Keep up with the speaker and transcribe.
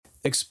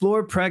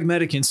Explore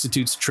Pragmatic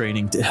Institute's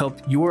training to help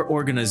your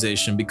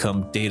organization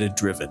become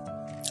data-driven.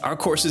 Our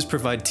courses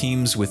provide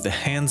teams with the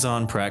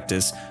hands-on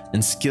practice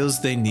and skills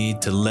they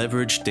need to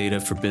leverage data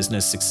for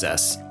business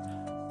success.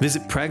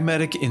 Visit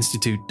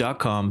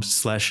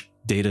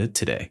pragmaticinstitute.com/data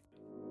today.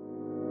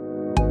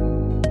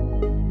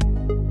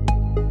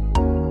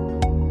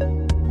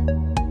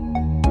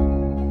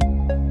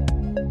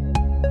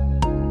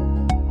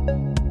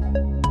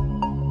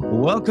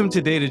 Welcome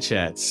to Data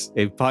Chats,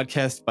 a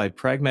podcast by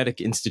Pragmatic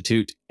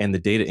Institute and the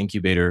Data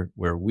Incubator,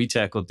 where we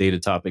tackle data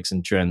topics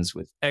and trends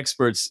with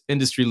experts,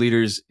 industry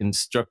leaders,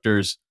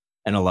 instructors,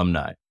 and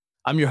alumni.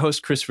 I'm your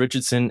host, Chris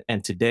Richardson,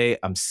 and today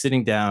I'm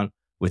sitting down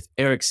with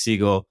Eric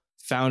Siegel,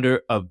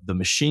 founder of the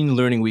Machine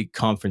Learning Week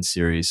conference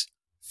series,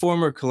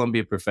 former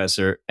Columbia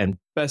professor, and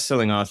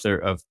best-selling author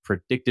of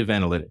Predictive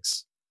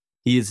Analytics.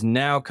 He is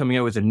now coming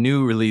out with a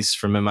new release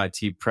from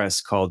MIT Press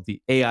called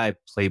the AI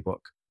Playbook: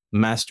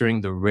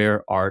 Mastering the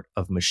Rare Art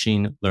of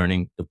Machine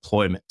Learning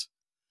Deployment.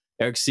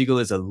 Eric Siegel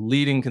is a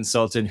leading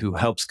consultant who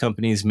helps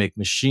companies make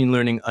machine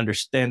learning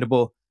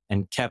understandable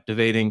and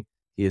captivating.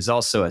 He is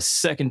also a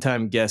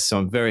second-time guest, so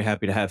I'm very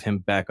happy to have him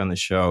back on the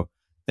show.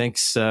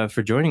 Thanks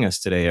for joining us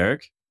today,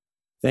 Eric.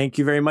 Thank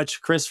you very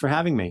much, Chris, for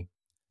having me.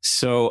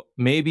 So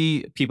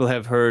maybe people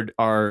have heard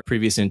our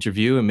previous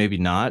interview and maybe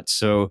not.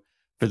 So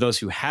for those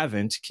who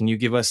haven't, can you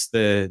give us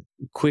the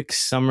quick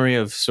summary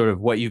of sort of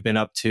what you've been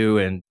up to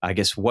and I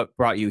guess what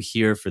brought you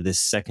here for this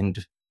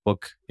second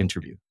book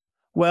interview?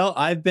 Well,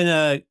 I've been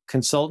a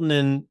consultant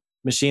in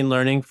machine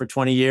learning for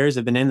 20 years.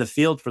 I've been in the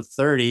field for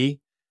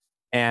 30.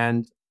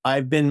 And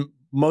I've been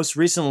most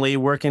recently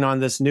working on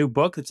this new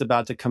book that's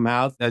about to come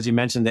out, as you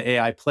mentioned, the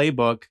AI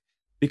Playbook,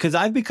 because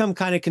I've become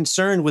kind of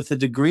concerned with the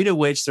degree to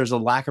which there's a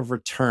lack of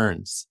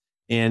returns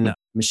in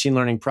machine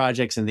learning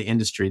projects in the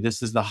industry.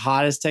 This is the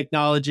hottest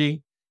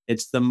technology.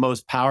 It's the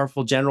most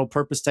powerful general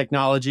purpose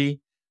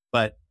technology,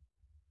 but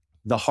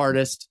the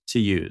hardest to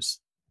use.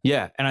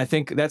 Yeah. And I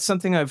think that's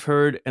something I've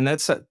heard. And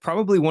that's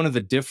probably one of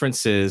the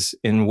differences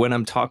in when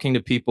I'm talking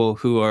to people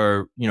who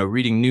are,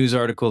 reading news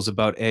articles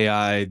about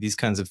AI, these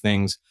kinds of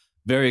things,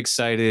 very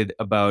excited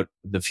about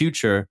the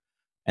future.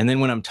 And then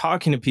when I'm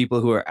talking to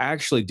people who are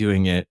actually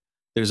doing it,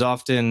 there's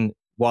often,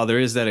 while there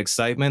is that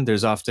excitement,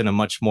 there's often a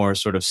much more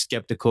sort of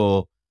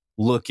skeptical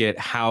look at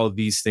how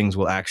these things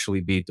will actually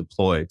be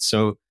deployed.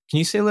 So can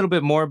you say a little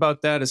bit more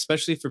about that,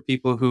 especially for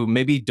people who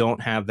maybe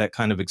don't have that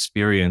kind of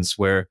experience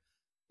where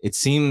it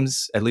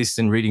seems, at least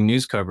in reading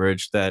news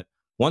coverage, that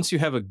once you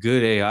have a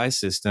good AI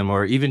system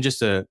or even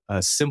just a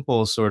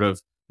simple sort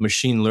of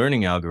machine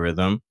learning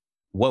algorithm,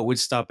 what would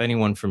stop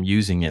anyone from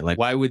using it? Like,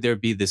 why would there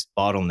be this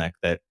bottleneck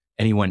that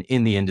anyone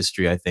in the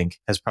industry, I think,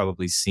 has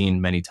probably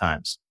seen many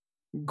times?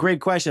 Great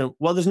question.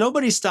 Well, there's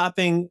nothing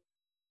stopping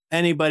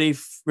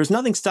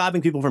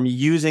people from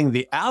using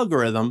the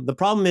algorithm. The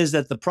problem is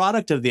that the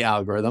product of the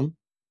algorithm,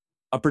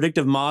 a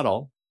predictive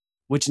model,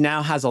 which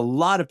now has a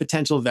lot of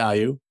potential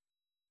value,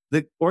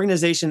 the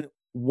organization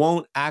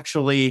won't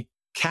actually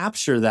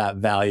capture that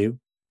value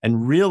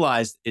and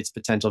realize its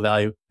potential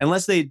value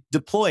unless they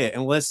deploy it,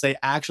 unless they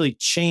actually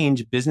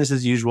change business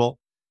as usual,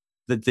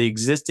 that the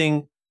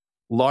existing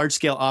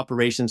large-scale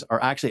operations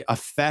are actually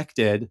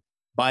affected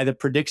by the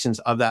predictions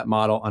of that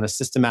model on a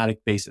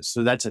systematic basis.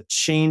 So that's a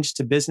change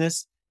to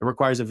business. It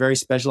requires a very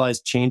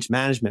specialized change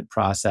management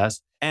process.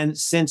 And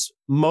since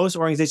most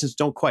organizations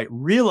don't quite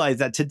realize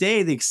that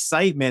today, the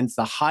excitement,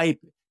 the hype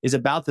is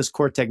about this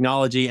core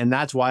technology, and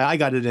that's why I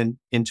got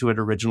into it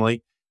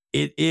originally.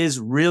 It is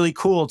really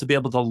cool to be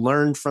able to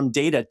learn from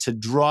data, to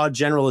draw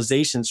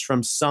generalizations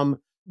from some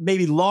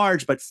maybe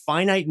large but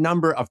finite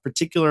number of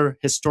particular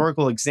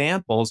historical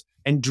examples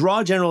and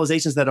draw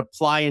generalizations that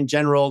apply in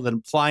general, that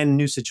apply in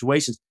new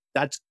situations.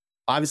 That's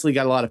obviously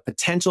got a lot of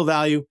potential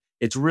value.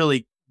 It's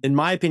really, in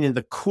my opinion,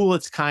 the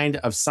coolest kind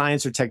of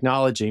science or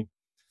technology.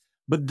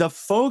 But the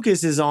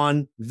focus is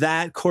on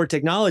that core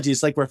technology.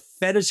 It's like we're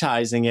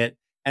fetishizing it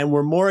and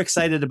we're more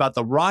excited about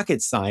the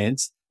rocket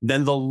science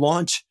than the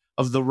launch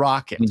of the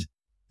rocket.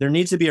 There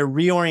needs to be a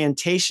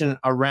reorientation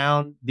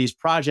around these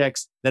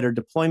projects that are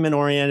deployment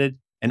oriented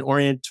and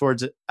oriented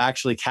towards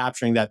actually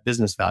capturing that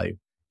business value.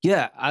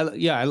 Yeah,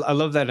 I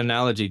love that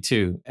analogy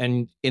too.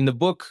 And in the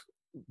book,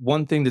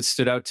 one thing that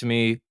stood out to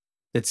me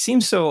that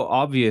seems so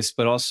obvious,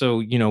 but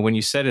also, when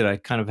you said it, I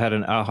kind of had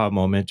an aha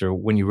moment, or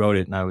when you wrote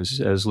it and I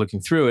was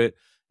looking through it,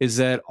 is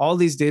that all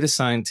these data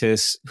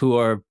scientists who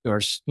are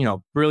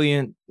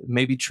brilliant,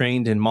 maybe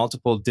trained in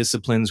multiple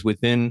disciplines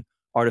within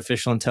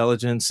artificial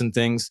intelligence and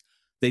things,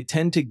 they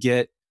tend to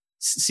get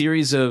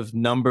series of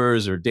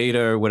numbers or data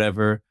or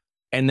whatever,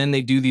 and then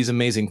they do these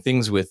amazing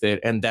things with it,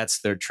 and that's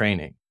their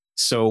training.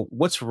 So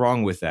what's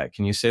wrong with that?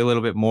 Can you say a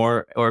little bit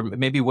more, or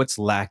maybe what's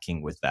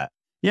lacking with that?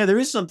 Yeah, there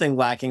is something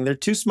lacking. They're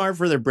too smart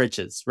for their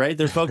britches, right?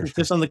 They're focused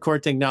just on the core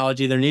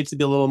technology. There needs to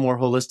be a little more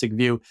holistic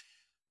view.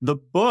 The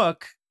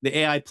book, the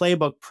AI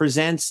Playbook,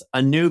 presents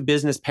a new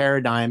business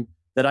paradigm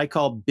that I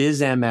call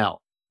BizML.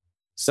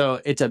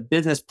 So it's a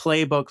business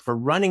playbook for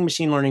running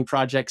machine learning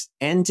projects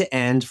end to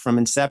end from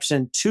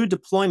inception to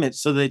deployment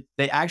so that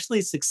they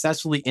actually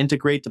successfully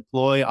integrate,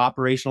 deploy,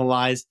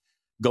 operationalize,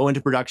 go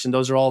into production.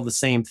 Those are all the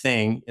same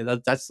thing.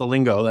 That's the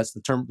lingo. That's the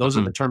term. Those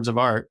are the terms of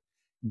art.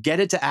 Get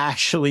it to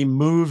actually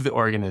move the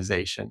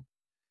organization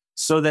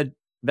so that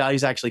value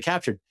is actually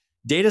captured.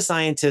 Data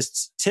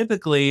scientists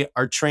typically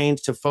are trained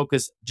to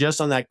focus just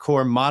on that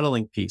core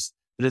modeling piece.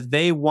 But if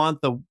they want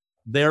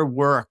their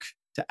work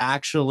to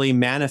actually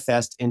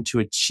manifest into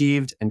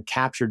achieved and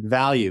captured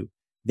value,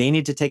 they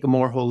need to take a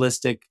more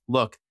holistic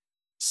look.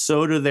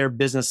 So do their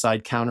business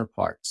side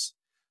counterparts.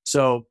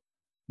 So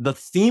the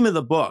theme of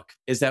the book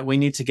is that we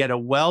need to get a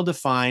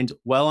well-defined,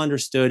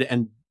 well-understood,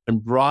 and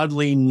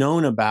broadly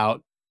known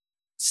about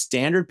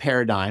standard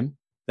paradigm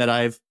that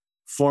I've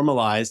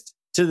formalized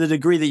to the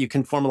degree that you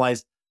can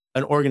formalize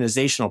an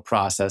organizational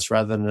process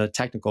rather than a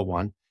technical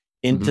one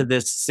into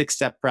this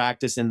 6-step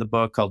practice in the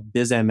book called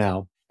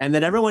BizML. And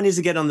that everyone needs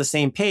to get on the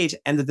same page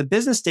and that the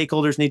business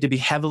stakeholders need to be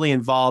heavily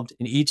involved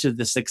in each of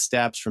the 6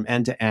 steps from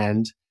end to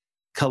end,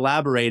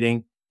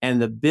 collaborating. And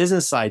the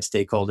business side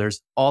stakeholders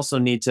also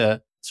need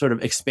to sort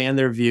of expand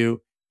their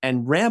view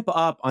and ramp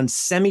up on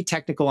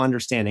semi-technical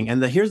understanding.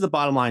 And here's the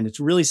bottom line. It's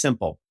really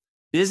simple.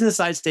 Business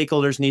side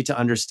stakeholders need to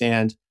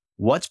understand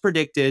what's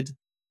predicted,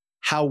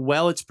 how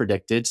well it's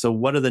predicted. So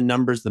what are the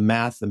numbers, the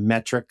math, the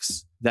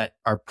metrics that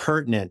are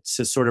pertinent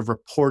to sort of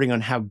reporting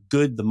on how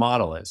good the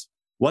model is?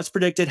 What's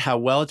predicted, how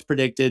well it's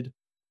predicted,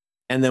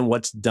 and then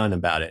what's done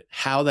about it.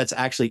 How that's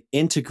actually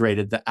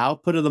integrated, the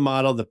output of the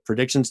model, the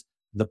predictions,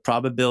 the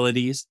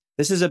probabilities.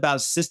 This is about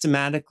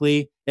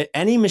systematically,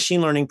 any machine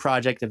learning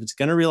project, if it's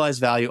going to realize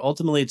value,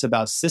 ultimately it's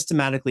about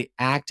systematically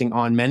acting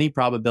on many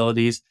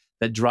probabilities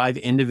that drive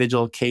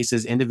individual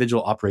cases,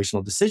 individual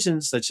operational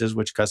decisions, such as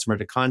which customer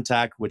to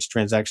contact, which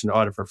transaction to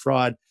audit for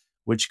fraud,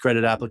 which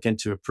credit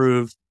applicant to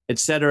approve, et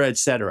cetera,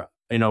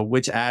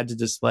 which ad to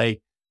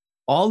display.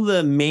 All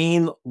the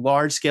main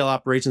large-scale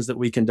operations that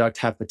we conduct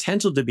have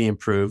potential to be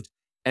improved,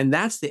 and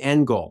that's the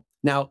end goal.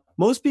 Now,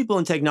 most people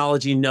in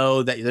technology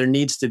know that there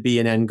needs to be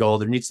an end goal,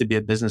 there needs to be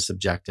a business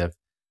objective,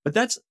 but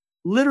that's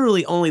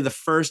literally only the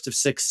first of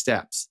 6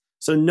 steps.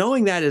 So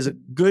knowing that is a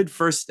good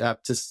first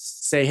step to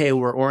say, hey,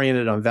 we're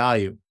oriented on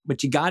value,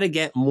 but you got to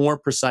get more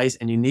precise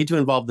and you need to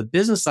involve the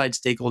business side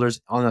stakeholders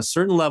on a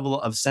certain level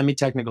of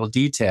semi-technical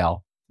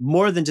detail,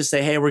 more than just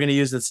say, hey, we're going to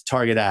use this to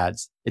target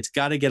ads. It's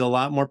got to get a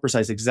lot more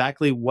precise,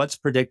 exactly what's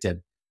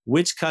predicted,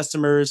 which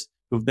customers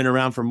who've been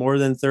around for more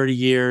than 30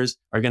 years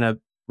are going to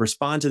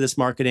respond to this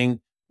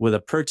marketing with a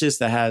purchase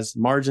that has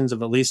margins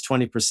of at least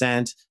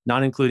 20%,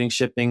 not including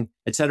shipping,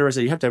 et cetera. So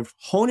you have to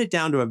hone it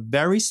down to a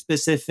very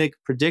specific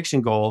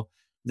prediction goal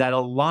that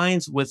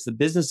aligns with the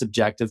business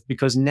objective,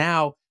 because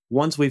now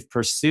once we've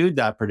pursued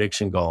that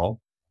prediction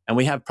goal and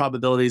we have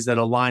probabilities that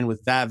align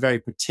with that very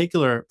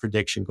particular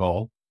prediction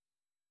goal,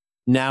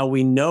 now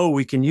we know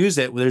we can use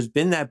it. There's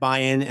been that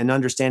buy-in and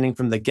understanding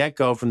from the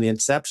get-go, from the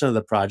inception of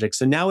the project.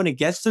 So now when it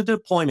gets to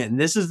deployment, and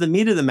this is the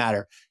meat of the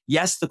matter,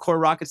 yes, the core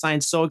rocket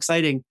science, so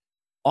exciting,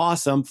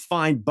 awesome,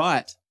 fine.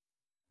 But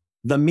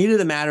the meat of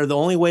the matter, the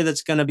only way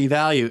that's going to be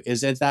value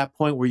is at that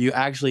point where you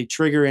actually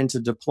trigger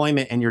into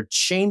deployment and you're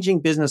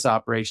changing business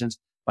operations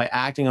by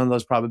acting on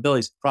those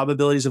probabilities.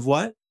 Probabilities of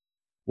what?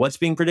 What's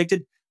being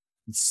predicted?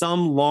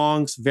 Some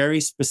long,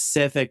 very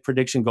specific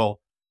prediction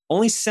goal.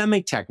 Only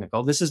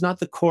semi-technical. This is not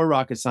the core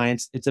rocket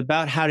science. It's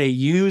about how to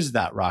use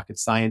that rocket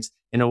science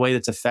in a way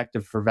that's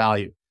effective for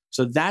value.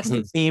 So that's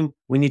the theme.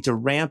 We need to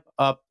ramp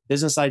up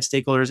business side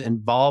stakeholders,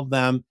 involve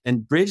them,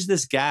 and bridge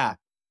this gap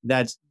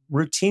that's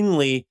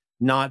routinely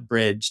not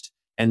bridged.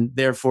 And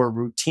therefore,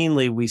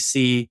 routinely, we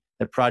see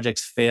that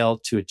projects fail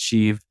to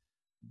achieve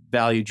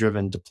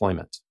value-driven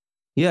deployment.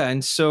 Yeah.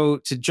 And so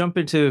to jump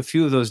into a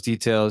few of those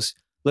details,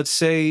 let's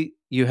say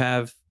you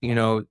have,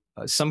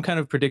 some kind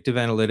of predictive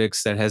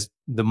analytics that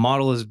the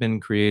model has been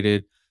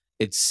created.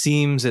 It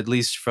seems, at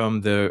least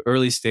from the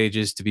early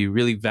stages, to be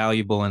really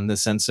valuable in the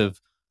sense of,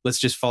 let's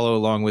just follow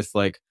along with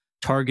like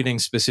targeting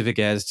specific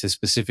ads to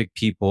specific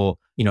people.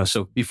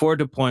 So before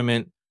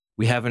deployment,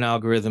 we have an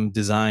algorithm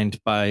designed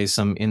by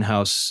some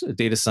in-house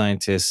data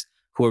scientists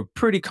who are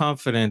pretty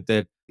confident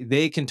that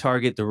they can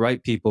target the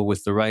right people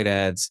with the right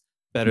ads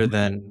better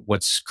than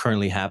what's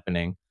currently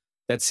happening.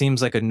 That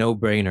seems like a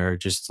no-brainer,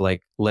 just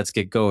like, let's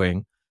get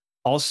going.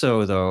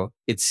 Also, though,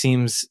 it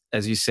seems,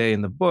 as you say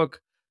in the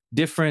book,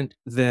 different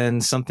than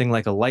something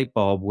like a light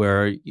bulb,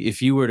 where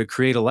if you were to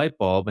create a light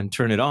bulb and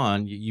turn it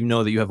on, you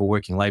know that you have a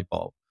working light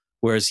bulb.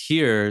 Whereas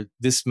here,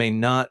 this may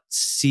not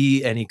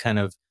see any kind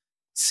of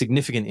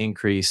significant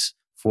increase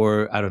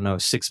for,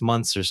 6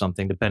 months or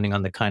something, depending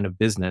on the kind of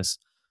business.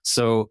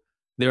 So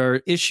there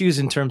are issues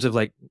in terms of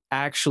like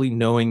actually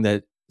knowing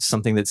that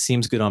something that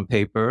seems good on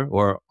paper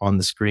or on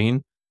the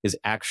screen is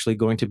actually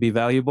going to be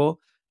valuable.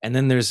 And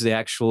then there's the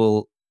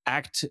actual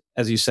act,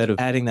 as you said, of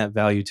adding that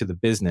value to the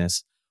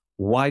business.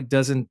 Why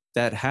doesn't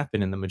that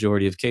happen in the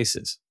majority of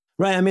cases?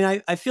 Right. I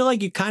mean, I feel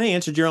like you kind of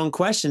answered your own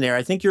question there.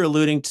 I think you're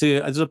alluding to,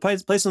 there's a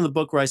place in the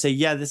book where I say,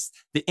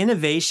 the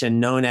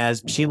innovation known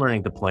as machine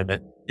learning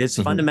deployment is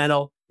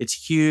fundamental. It's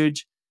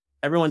huge.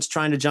 everyone's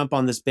trying to jump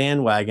on this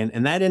bandwagon.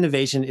 And that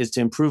innovation is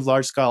to improve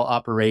large scale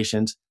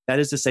operations. That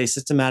is to say,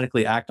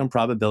 systematically act on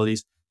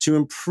probabilities to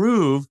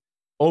improve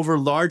over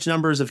large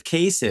numbers of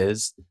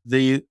cases,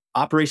 the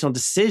operational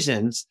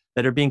decisions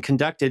that are being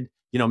conducted,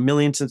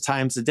 millions of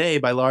times a day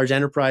by large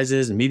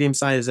enterprises and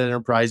medium-sized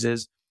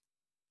enterprises,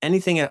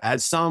 anything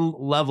at some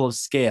level of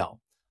scale,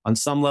 on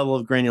some level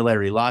of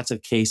granularity, lots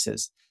of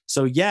cases.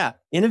 So yeah,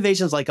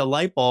 innovations like a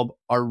light bulb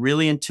are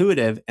really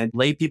intuitive and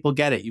lay people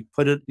get it.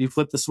 You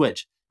flip the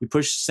switch, you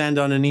push send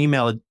on an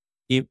email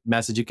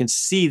message, you can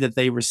see that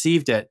they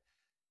received it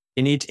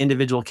in each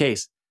individual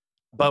case.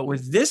 But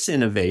with this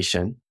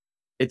innovation,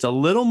 it's a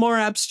little more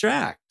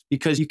abstract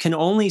because you can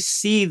only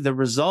see the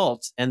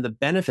results and the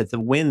benefit, the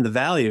win, the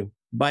value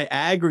by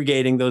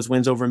aggregating those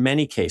wins over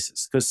many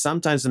cases. Because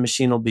sometimes the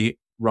machine will be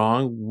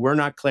wrong. We're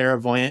not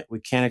clairvoyant. We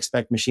can't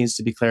expect machines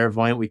to be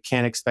clairvoyant. We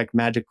can't expect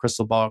magic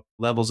crystal ball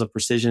levels of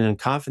precision and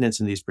confidence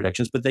in these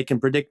predictions, but they can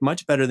predict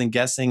much better than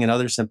guessing and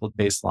other simple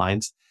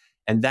baselines.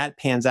 And that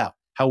pans out.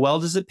 How well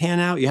does it pan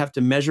out? You have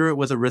to measure it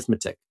with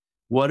arithmetic.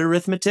 What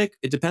arithmetic?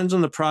 It depends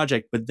on the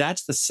project, but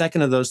that's the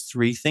second of those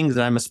three things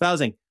that I'm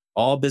espousing.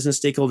 All business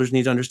stakeholders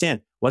need to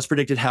understand what's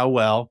predicted, how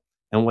well,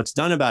 and what's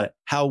done about it.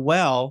 How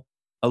well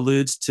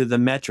alludes to the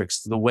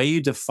metrics, the way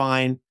you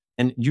define.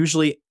 And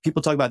usually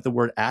people talk about the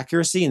word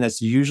accuracy, and that's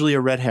usually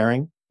a red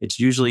herring. It's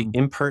usually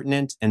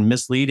impertinent and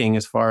misleading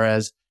as far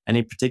as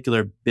any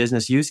particular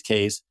business use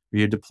case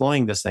where you're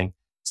deploying this thing.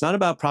 It's not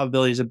about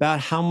probability. It's about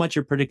how much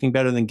you're predicting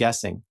better than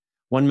guessing.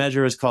 One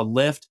measure is called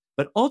lift,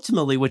 but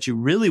ultimately what you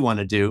really want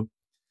to do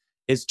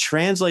is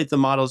translate the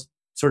model's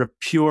sort of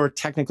pure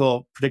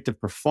technical predictive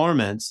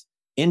performance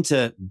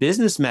into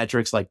business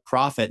metrics like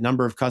profit,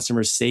 number of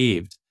customers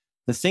saved,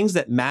 the things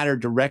that matter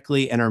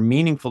directly and are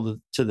meaningful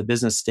to the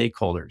business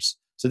stakeholders.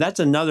 So that's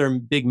another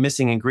big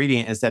missing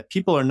ingredient, is that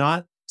people are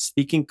not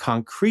speaking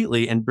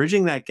concretely and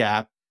bridging that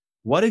gap.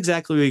 What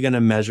exactly are we going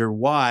to measure?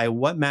 Why?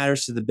 What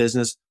matters to the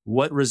business?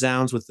 What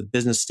resounds with the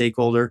business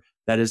stakeholder?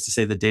 That is to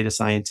say, the data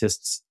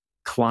scientist's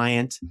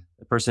client,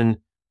 the person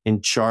in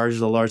charge of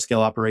the large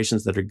scale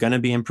operations that are going to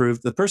be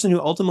improved, the person who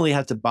ultimately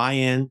has to buy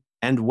in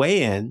and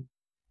weigh in.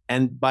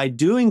 And by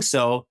doing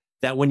so,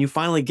 that when you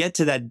finally get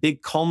to that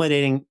big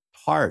culminating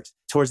part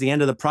towards the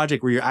end of the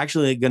project where you're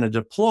actually going to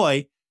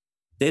deploy,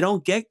 they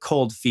don't get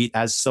cold feet,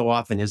 as so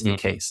often is the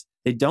case.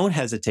 They don't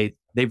hesitate.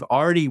 They've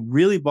already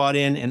really bought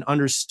in and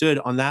understood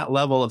on that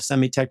level of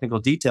semi-technical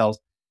details,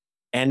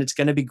 and it's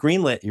going to be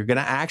greenlit. You're going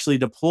to actually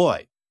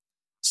deploy.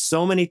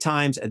 So many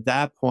times at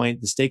that point,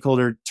 the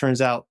stakeholder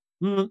turns out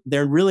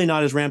they're really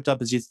not as ramped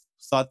up as you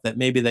thought that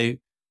maybe they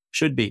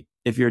should be.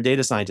 If you're a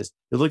data scientist,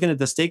 you're looking at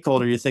the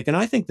stakeholder, you're thinking,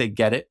 I think they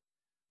get it,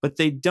 but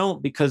they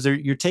don't, because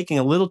you're taking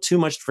a little too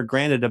much for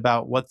granted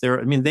about what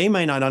they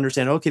might not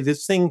understand. Okay,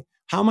 this thing,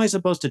 how am I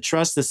supposed to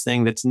trust this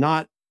thing that's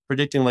not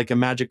predicting like a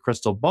magic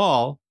crystal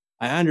ball?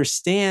 I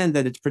understand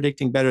that it's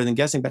predicting better than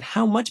guessing, but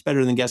how much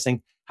better than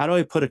guessing? How do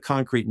I put a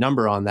concrete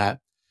number on that?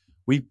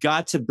 We've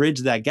got to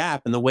bridge that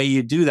gap. And the way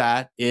you do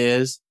that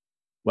is,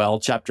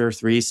 chapter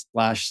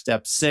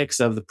 3/step 6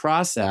 of the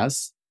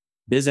process,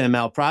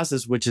 BizML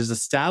process, which is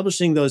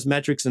establishing those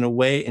metrics in a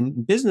way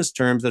in business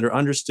terms that are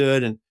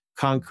understood and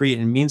concrete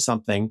and mean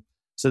something,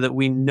 so that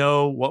we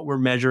know what we're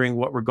measuring,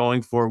 what we're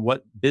going for,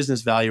 what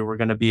business value we're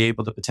going to be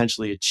able to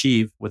potentially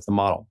achieve with the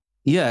model.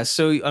 Yeah.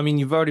 So,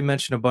 you've already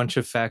mentioned a bunch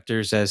of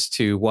factors as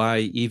to why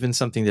even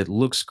something that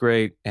looks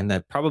great and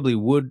that probably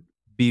would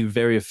be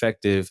very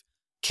effective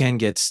can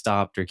get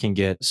stopped or can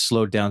get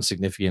slowed down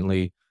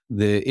significantly.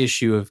 The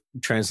issue of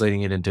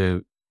translating it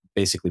into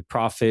basically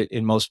profit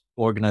in most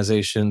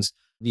organizations,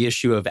 the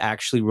issue of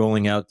actually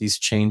rolling out these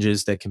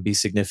changes that can be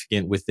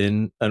significant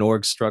within an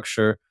org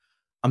structure.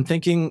 I'm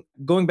thinking,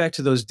 going back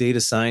to those data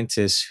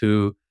scientists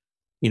who,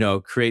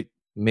 create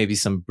maybe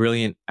some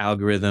brilliant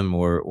algorithm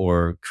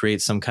or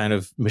create some kind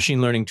of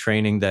machine learning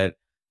training that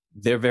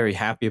they're very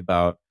happy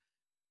about.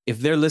 If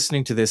they're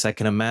listening to this, I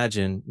can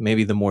imagine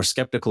maybe the more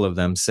skeptical of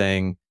them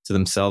saying to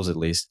themselves, at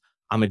least,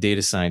 I'm a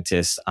data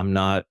scientist. I'm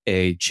not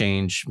a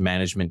change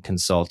management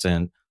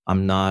consultant.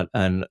 I'm not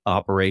an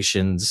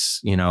operations,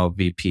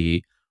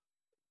 VP.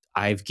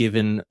 I've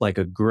given like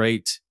a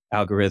great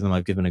algorithm.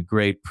 I've given a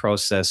great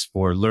process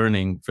for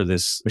learning for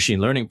this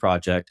machine learning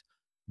project.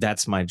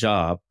 That's my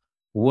job.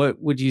 What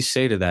would you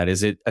say to that?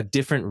 Is it a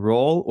different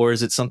role, or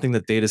is it something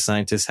that data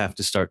scientists have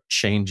to start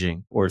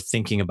changing or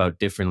thinking about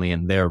differently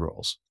in their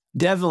roles?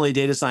 Definitely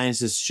data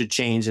scientists should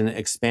change and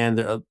expand,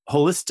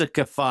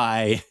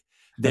 holisticify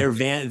their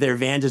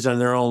advantage on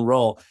their own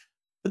role,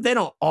 but they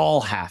don't all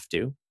have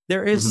to.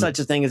 There is such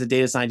a thing as a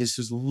data scientist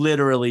who's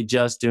literally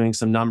just doing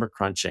some number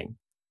crunching.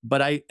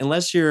 But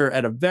unless you're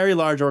at a very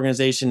large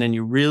organization and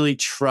you really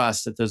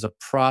trust that there's a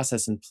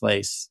process in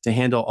place to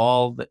handle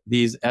all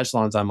these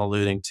echelons I'm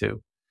alluding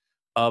to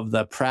of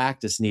the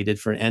practice needed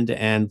for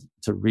end-to-end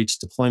to reach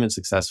deployment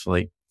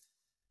successfully,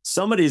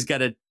 somebody's got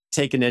to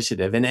take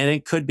initiative, and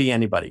it could be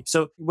anybody.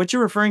 So what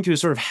you're referring to is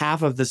sort of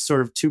half of this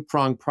sort of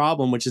two-pronged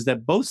problem, which is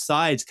that both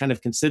sides kind of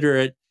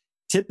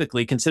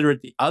typically consider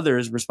it the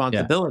other's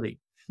responsibility.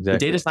 The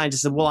data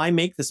scientist said, well, I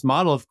make this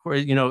model. Of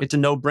course, it's a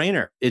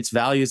no-brainer. Its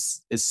value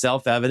is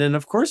self-evident.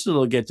 Of course,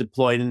 it'll get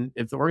deployed. And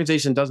if the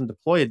organization doesn't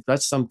deploy it,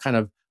 that's some kind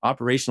of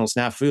operational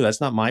snafu.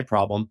 That's not my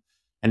problem.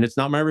 And it's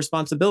not my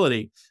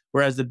responsibility.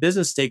 Whereas the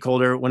business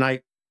stakeholder,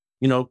 when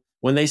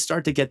they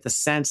start to get the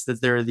sense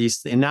that there are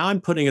these, and now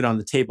I'm putting it on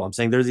the table, I'm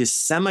saying there's this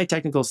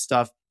semi-technical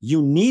stuff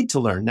you need to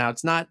learn. Now,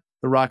 it's not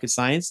the rocket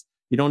science.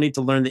 You don't need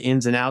to learn the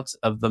ins and outs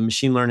of the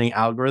machine learning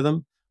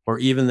algorithm or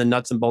even the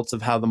nuts and bolts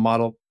of how the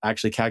model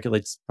actually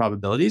calculates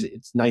probabilities.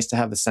 It's nice to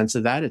have a sense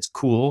of that. It's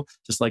cool.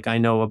 Just like I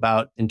know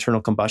about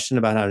internal combustion,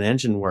 about how an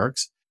engine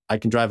works. I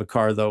can drive a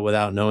car, though,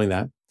 without knowing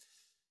that.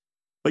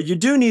 But you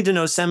do need to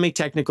know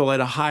semi-technical at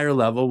a higher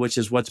level, which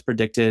is what's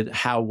predicted,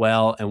 how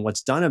well, and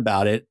what's done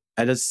about it.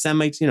 At a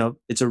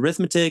it's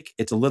arithmetic.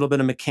 It's a little bit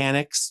of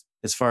mechanics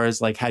as far as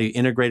like how you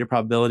integrate a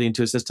probability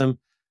into a system.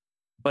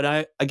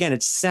 But again,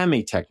 it's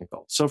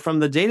semi-technical. So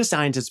from the data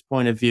scientist's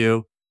point of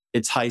view,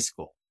 it's high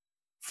school.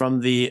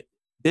 From the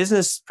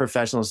business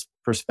professional's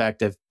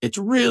perspective, it's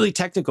really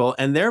technical,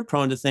 and they're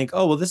prone to think,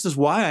 oh, well, this is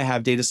why I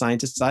have data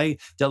scientists. I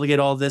delegate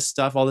all this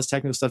stuff, all this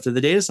technical stuff to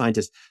the data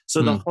scientist.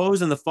 So the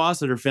hose and the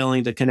faucet are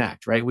failing to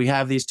connect, right? We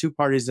have these two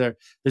parties there's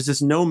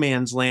this no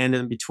man's land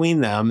in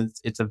between them.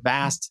 It's a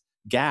vast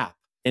gap,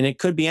 and it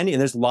could be and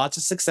there's lots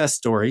of success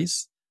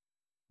stories,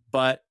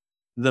 but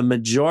the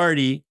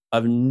majority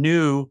of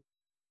new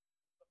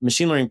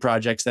machine learning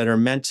projects that are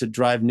meant to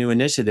drive new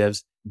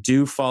initiatives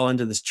do fall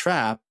into this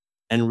trap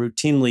and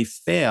routinely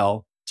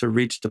fail to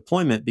reach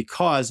deployment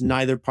because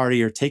neither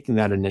party are taking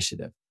that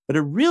initiative. But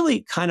it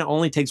really kind of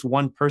only takes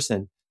one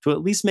person to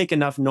at least make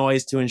enough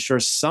noise to ensure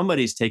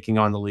somebody's taking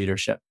on the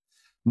leadership.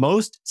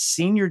 Most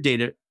senior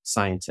data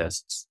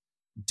scientists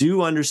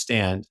do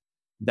understand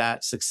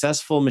that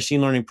successful machine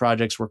learning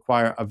projects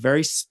require a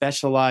very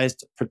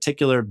specialized,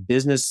 particular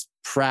business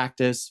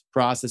practice,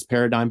 process,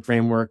 paradigm,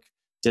 framework,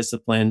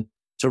 discipline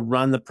to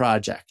run the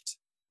project.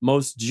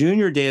 Most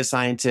junior data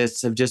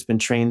scientists have just been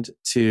trained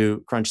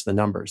to crunch the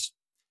numbers.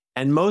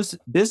 And most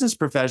business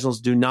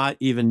professionals do not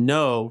even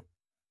know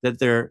that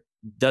there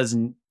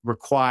doesn't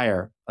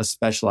require a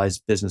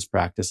specialized business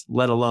practice,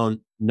 let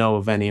alone know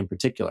of any in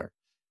particular.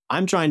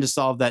 I'm trying to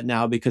solve that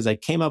now because I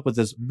came up with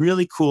this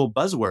really cool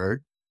buzzword,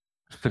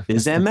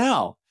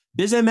 BizML.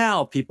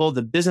 BizML, people,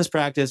 the business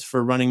practice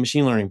for running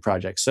machine learning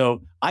projects.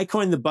 So I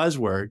coined the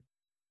buzzword,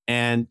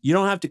 and you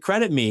don't have to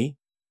credit me.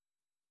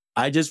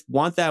 I just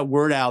want that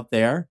word out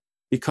there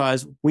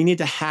because we need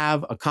to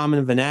have a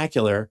common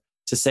vernacular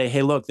to say,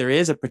 hey, look, there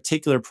is a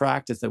particular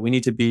practice that we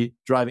need to be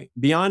driving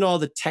beyond all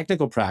the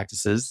technical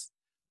practices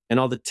and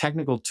all the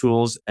technical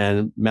tools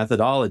and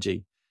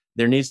methodology.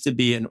 There needs to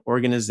be an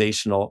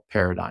organizational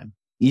paradigm.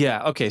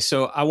 Yeah. Okay.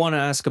 So I want to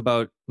ask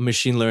about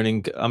machine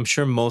learning. I'm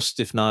sure most,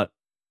 if not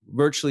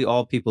virtually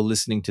all people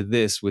listening to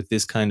this with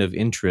this kind of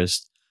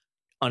interest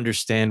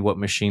understand what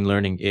machine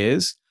learning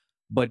is.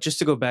 But just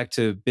to go back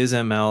to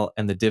BizML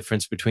and the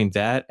difference between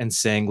that and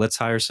saying, let's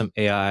hire some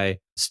AI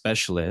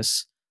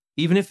specialists,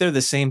 even if they're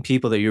the same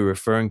people that you're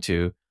referring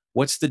to,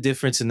 what's the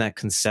difference in that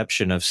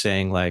conception of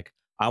saying like,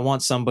 I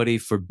want somebody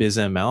for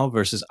BizML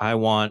versus I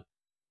want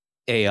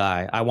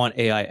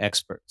AI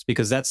experts,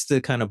 because that's the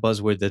kind of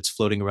buzzword that's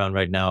floating around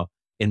right now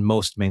in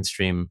most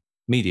mainstream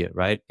media,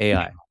 right?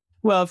 AI.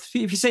 Well, if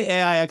you say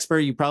AI expert,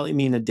 you probably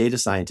mean a data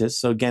scientist.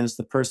 So again, it's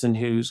the person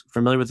who's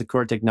familiar with the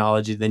core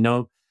technology. They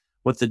know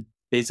what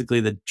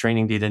basically the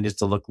training data needs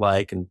to look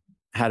like and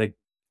how to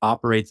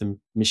operate the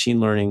machine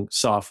learning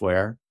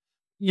software.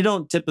 You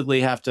don't typically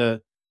have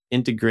to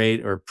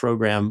integrate or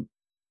program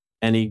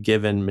any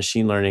given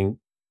machine learning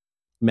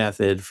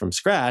method from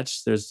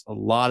scratch. There's a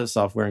lot of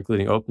software,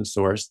 including open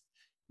source.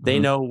 They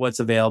know what's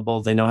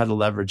available. They know how to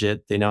leverage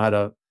it. They know how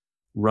to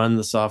run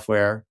the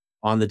software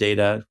on the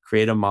data,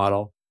 create a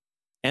model.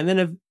 And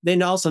then they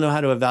also know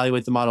how to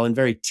evaluate the model in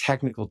very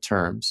technical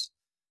terms,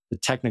 the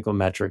technical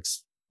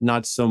metrics,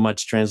 not so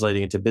much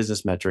translating into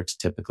business metrics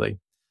typically.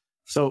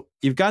 So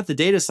you've got the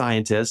data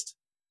scientist,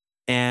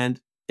 and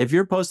if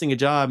you're posting a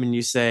job and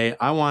you say,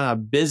 I want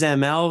a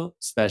BizML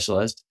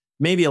specialist,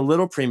 maybe a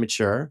little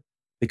premature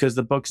because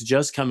the book's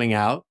just coming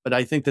out. But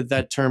I think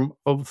that term,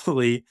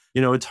 hopefully,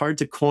 it's hard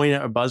to coin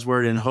a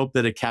buzzword and hope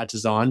that it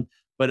catches on.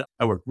 But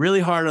I work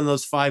really hard on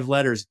those 5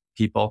 letters,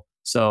 people.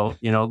 So,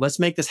 let's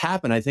make this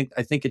happen. I think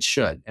it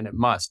should, and it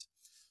must.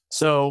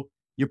 So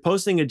you're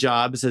posting a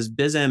job, it says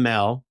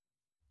BizML.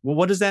 Well,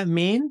 what does that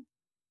mean?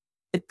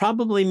 It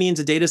probably means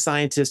a data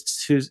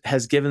scientist who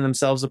has given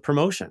themselves a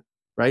promotion,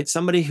 right?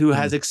 Somebody who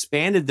has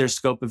expanded their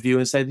scope of view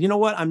and said, you know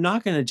what? I'm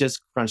not going to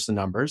just crunch the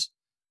numbers.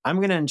 I'm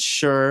going to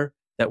ensure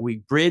that we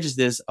bridge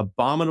this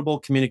abominable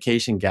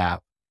communication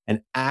gap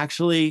and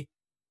actually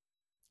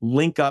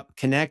link up,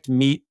 connect,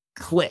 meet,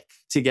 click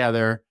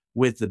together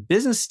with the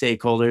business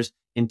stakeholders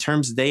in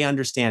terms they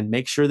understand,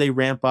 make sure they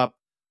ramp up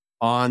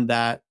on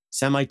that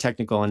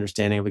semi-technical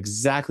understanding of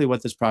exactly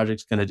what this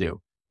project's going to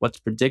do, what's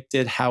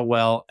predicted, how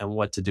well, and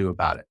what to do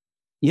about it.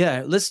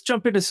 Yeah, let's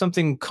jump into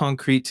something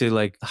concrete to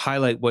like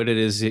highlight what it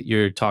is that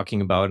you're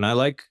talking about. And I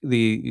like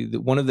the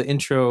one of the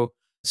intro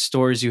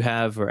stories you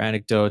have or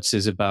anecdotes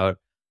is about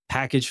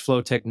package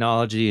flow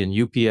technology and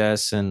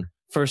UPS. And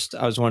first,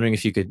 I was wondering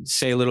if you could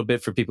say a little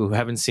bit for people who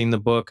haven't seen the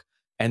book,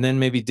 and then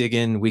maybe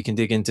we can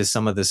dig into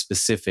some of the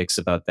specifics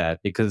about that.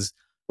 Because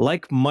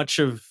like much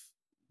of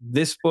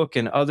this book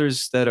and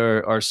others that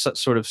are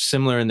sort of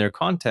similar in their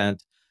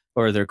content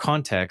or their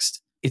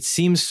context, it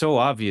seems so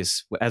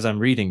obvious as I'm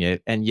reading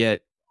it. And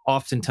yet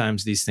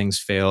oftentimes these things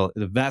fail.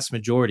 The vast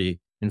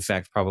majority, in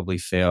fact, probably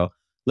fail.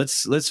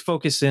 Let's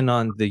focus in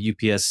on the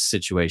UPS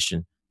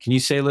situation. Can you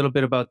say a little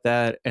bit about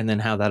that and then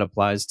how that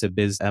applies to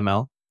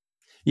BizML?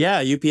 Yeah,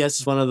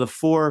 UPS is one of the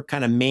 4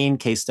 kind of main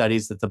case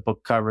studies that the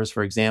book covers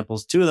for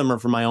examples. 2 of them are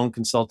from my own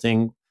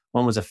consulting.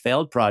 One was a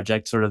failed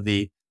project, sort of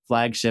the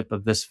flagship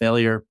of this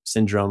failure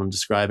syndrome I'm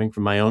describing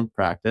from my own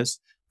practice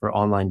for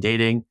online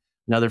dating.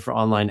 Another for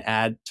online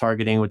ad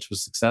targeting, which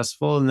was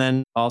successful. And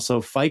then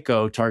also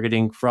FICO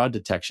targeting fraud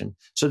detection.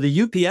 So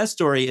the UPS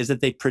story is that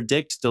they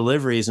predict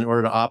deliveries in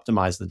order to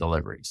optimize the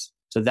deliveries.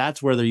 So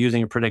that's where they're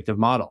using a predictive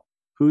model.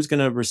 Who's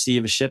going to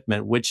receive a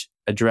shipment? Which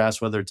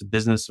address, whether it's a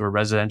business or a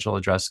residential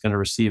address, is going to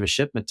receive a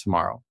shipment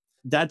tomorrow?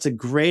 That's a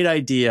great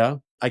idea.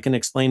 I can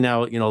explain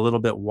now, a little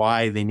bit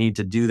why they need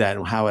to do that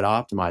and how it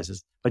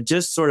optimizes. But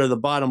just sort of the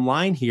bottom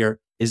line here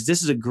is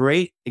this is a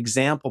great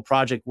example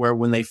project where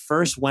when they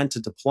first went to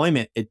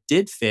deployment, it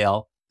did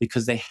fail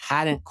because they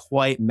hadn't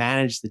quite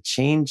managed the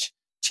change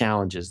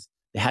challenges.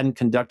 They hadn't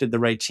conducted the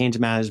right change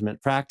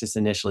management practice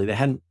initially. They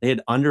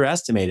had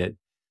underestimated,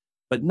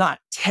 but not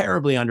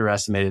terribly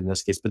underestimated in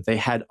this case, but they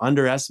had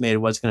underestimated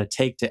what it's going to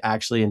take to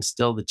actually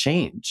instill the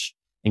change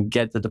and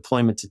get the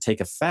deployment to take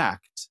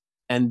effect.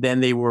 And then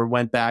they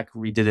went back,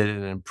 redid it,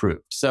 and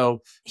improved.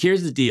 So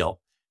here's the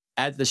deal.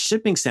 At the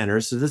shipping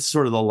center, so this is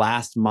sort of the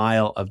last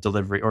mile of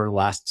delivery or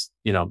last,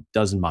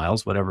 dozen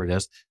miles, whatever it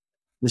is.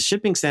 The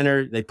shipping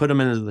center, they put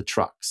them into the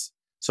trucks.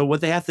 So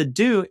what they have to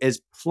do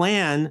is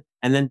plan,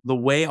 and then the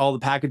way all the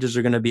packages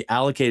are going to be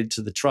allocated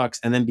to the trucks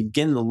and then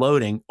begin the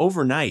loading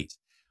overnight.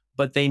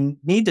 But they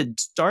need to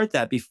start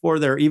that before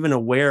they're even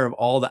aware of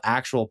all the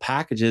actual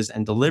packages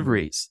and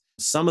deliveries.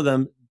 Some of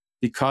them,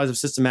 because of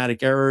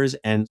systematic errors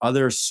and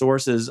other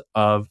sources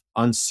of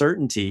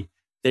uncertainty,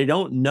 they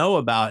don't know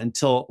about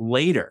until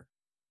later.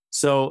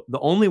 So the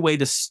only way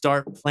to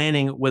start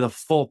planning with a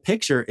full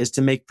picture is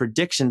to make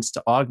predictions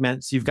to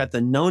augment. So you've got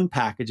the known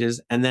packages,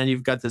 and then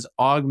you've got this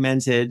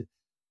augmented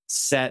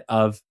set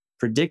of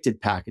predicted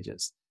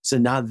packages. So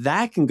now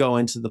that can go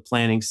into the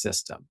planning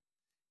system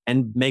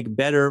and make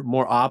better,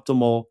 more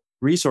optimal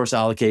resource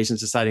allocations,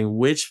 deciding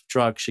which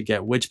truck should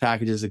get which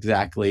packages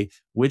exactly,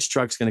 which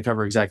truck's going to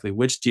cover exactly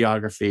which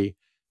geography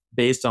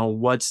based on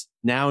what's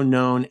now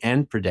known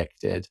and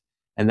predicted.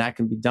 And that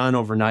can be done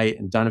overnight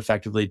and done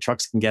effectively.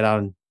 Trucks can get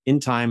out in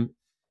time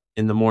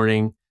in the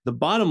morning. The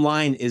bottom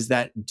line is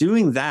that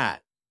doing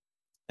that,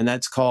 and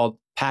that's called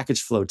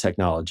package flow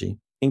technology,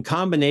 in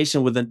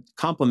combination with a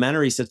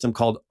complementary system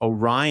called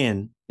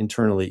Orion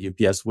internally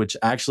at UPS, which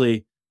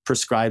actually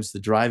prescribes the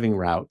driving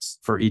routes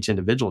for each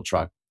individual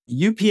truck.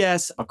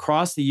 UPS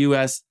across the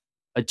US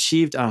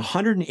achieved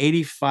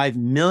 185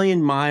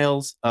 million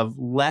miles of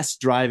less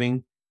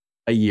driving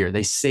a year.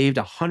 They saved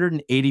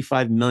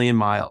 185 million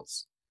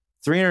miles,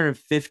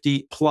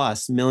 $350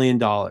 plus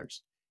million,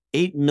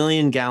 8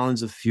 million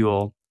gallons of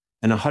fuel,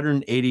 and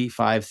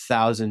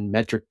 185,000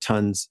 metric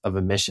tons of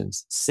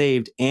emissions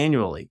saved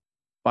annually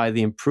by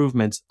the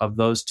improvements of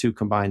those 2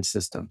 combined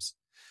systems.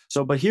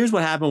 But here's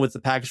what happened with the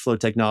package flow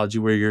technology,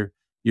 where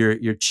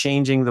you're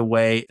changing the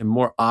way and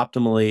more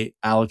optimally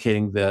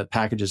allocating the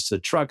packages to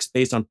trucks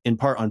based on, in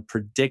part, on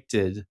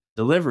predicted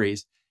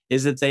deliveries,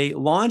 is that they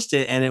launched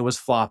it and it was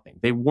flopping.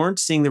 They weren't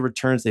seeing the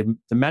returns. The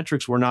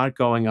metrics were not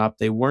going up.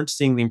 They weren't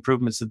seeing the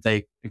improvements that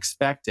they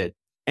expected.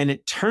 And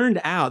it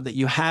turned out that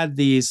you had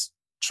these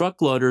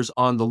truck loaders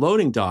on the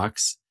loading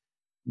docks,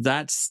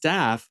 that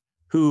staff,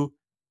 who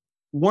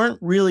weren't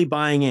really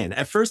buying in.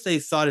 At first, they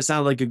thought it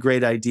sounded like a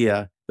great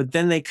idea, but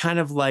then they kind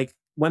of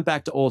went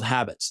back to old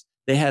habits.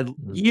 They had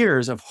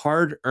years of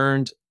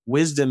hard-earned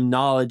wisdom,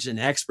 knowledge, and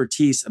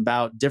expertise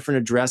about different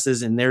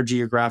addresses in their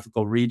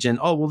geographical region.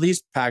 Oh, well,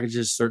 these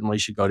packages certainly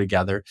should go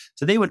together.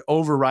 So they would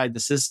override the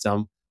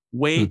system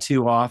way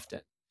too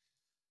often.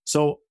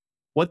 So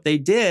what they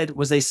did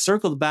was they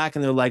circled back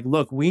and they're like,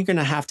 look, we're going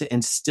to have to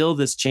instill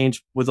this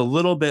change with a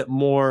little bit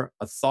more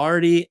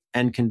authority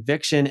and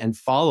conviction and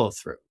follow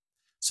through.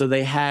 So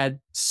they had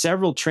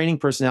several training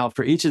personnel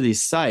for each of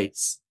these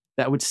sites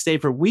that would stay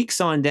for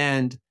weeks on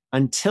end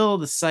until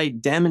the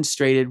site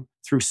demonstrated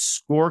through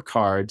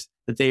scorecards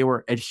that they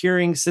were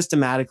adhering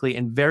systematically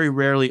and very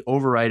rarely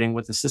overriding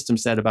what the system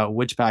said about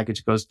which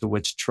package goes to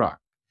which truck.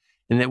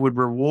 And it would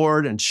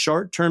reward and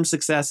short-term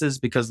successes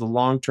because the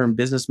long-term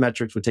business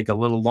metrics would take a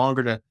little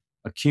longer to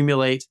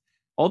accumulate.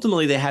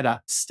 Ultimately, they had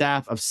a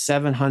staff of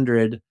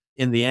 700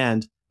 in the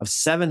end, of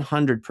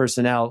 700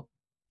 personnel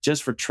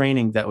just for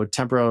training that would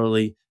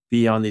temporarily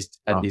be on these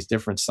at these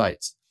different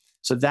sites.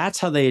 So that's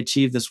how they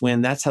achieved this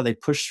win. That's how they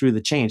pushed through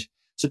the change.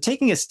 So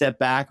taking a step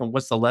back on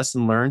what's the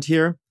lesson learned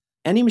here,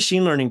 any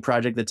machine learning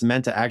project that's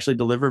meant to actually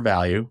deliver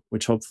value,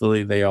 which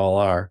hopefully they all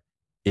are,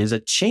 is a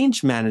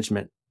change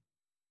management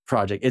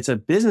project. It's a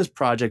business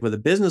project with a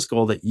business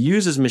goal that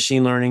uses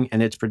machine learning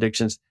and its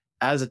predictions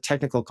as a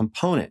technical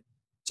component.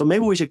 So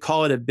maybe we should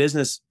call it a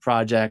business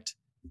project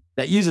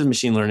that uses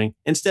machine learning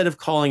instead of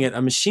calling it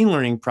a machine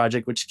learning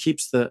project, which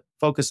keeps the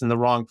focus in the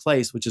wrong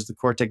place, which is the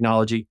core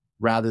technology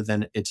rather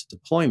than its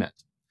deployment.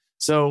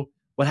 So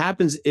what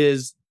happens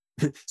is,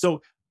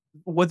 so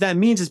what that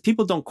means is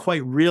people don't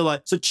quite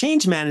realize. So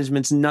change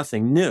management's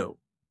nothing new.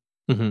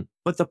 Mm-hmm.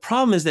 But the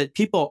problem is that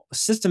people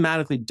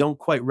systematically don't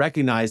quite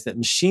recognize that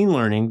machine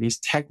learning, these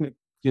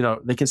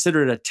they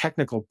consider it a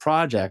technical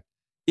project,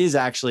 is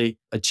actually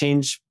a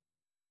change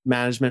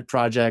management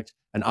project,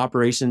 an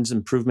operations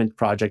improvement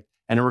project,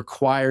 and it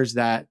requires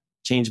that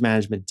change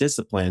management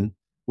discipline,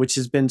 which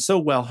has been so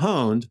well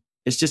honed.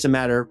 It's just a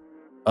matter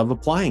of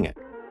applying it.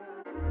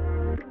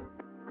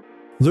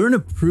 Learn a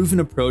proven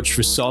approach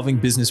for solving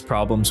business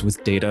problems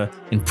with data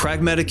in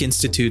Pragmatic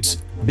Institute's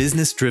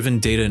Business-Driven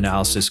Data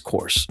Analysis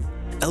course.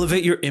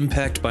 Elevate your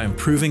impact by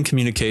improving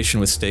communication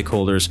with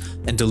stakeholders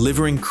and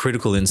delivering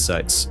critical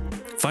insights.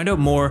 Find out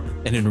more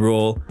and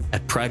enroll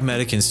at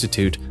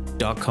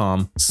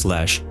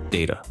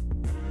pragmaticinstitute.com/data.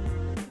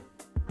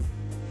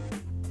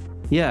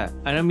 Yeah.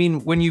 And I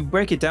mean, when you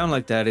break it down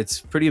like that, it's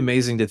pretty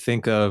amazing to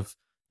think of,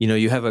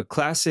 you have a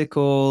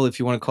classical, if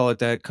you want to call it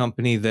that,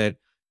 company that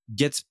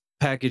gets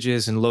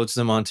packages and loads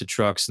them onto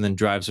trucks and then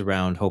drives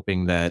around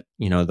hoping that,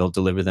 they'll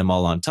deliver them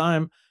all on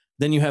time.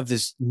 Then you have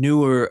this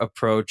newer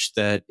approach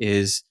that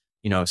is,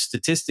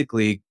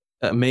 statistically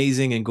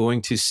amazing and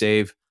going to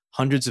save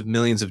hundreds of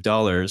millions of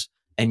dollars.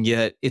 And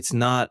yet it's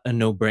not a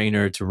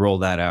no-brainer to roll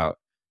that out.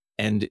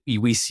 And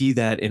we see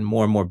that in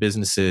more and more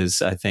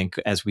businesses, I think,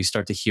 as we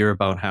start to hear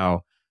about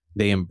how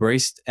they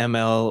embraced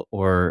ML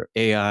or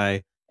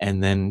AI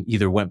and then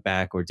either went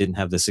back or didn't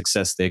have the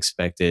success they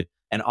expected.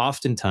 And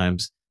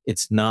oftentimes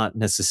it's not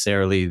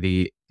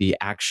necessarily the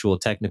actual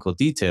technical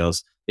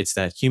details, it's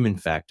that human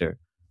factor.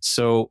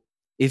 So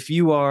if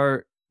you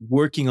are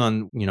working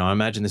on, I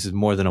imagine this is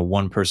more than a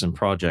one-person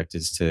project,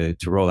 is to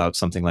roll out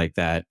something like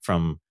that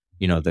from,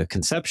 the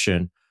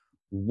conception.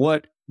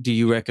 What do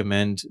you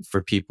recommend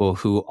for people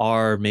who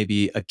are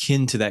maybe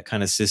akin to that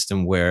kind of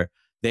system where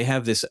they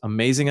have this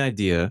amazing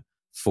idea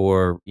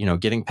for,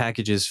 getting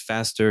packages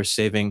faster,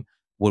 saving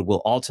what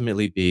will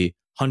ultimately be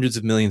hundreds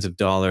of millions of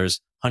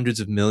dollars,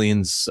 hundreds of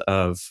millions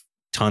of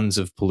tons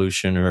of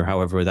pollution or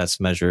however that's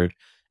measured.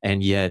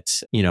 And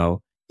yet,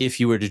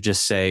 if you were to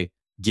just say,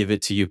 give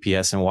it to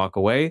UPS and walk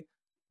away,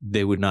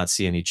 they would not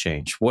see any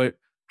change.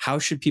 How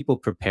should people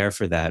prepare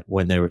for that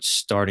when they're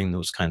starting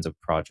those kinds of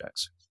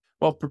projects?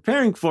 Well,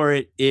 preparing for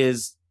it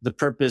is the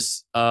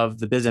purpose of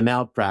the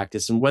BizML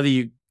practice. And whether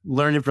you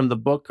learn it from the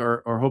book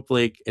or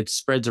hopefully it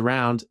spreads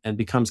around and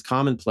becomes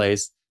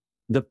commonplace,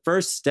 the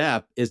first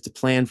step is to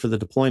plan for the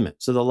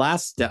deployment. So the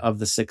last step of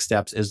the 6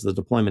 steps is the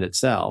deployment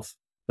itself.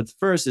 But the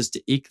first is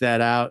to eke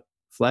that out,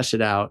 flesh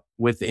it out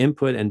with the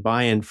input and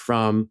buy-in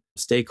from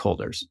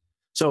stakeholders.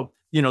 So,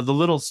 the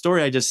little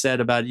story I just said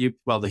about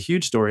the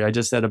huge story I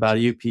just said about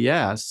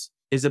UPS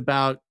is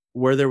about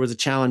where there was a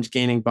challenge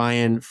gaining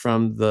buy-in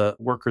from the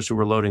workers who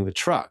were loading the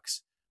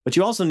trucks. But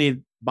you also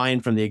need buy-in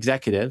from the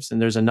executives.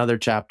 And there's another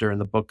chapter in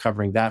the book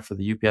covering that for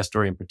the UPS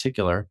story in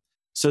particular.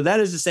 So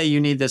that is to say, you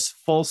need this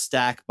full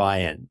stack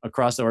buy-in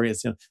across the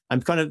organization.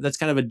 That's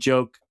kind of a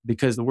joke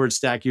because the word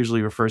stack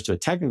usually refers to a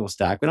technical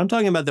stack, but I'm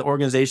talking about the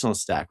organizational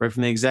stack, right?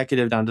 From the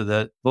executive down to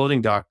the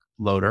loading dock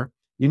loader.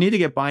 You need to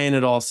get buy-in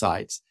at all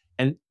sides.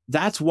 And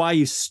that's why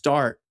you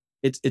start.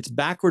 It's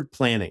backward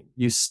planning.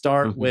 You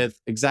start with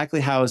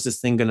exactly how is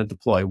this thing going to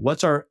deploy?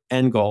 What's our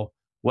end goal?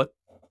 What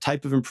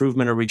type of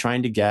improvement are we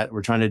trying to get?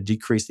 We're trying to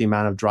decrease the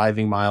amount of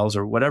driving miles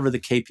or whatever the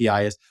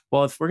KPI is.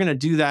 Well, if we're going to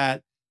do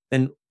that,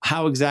 then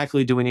how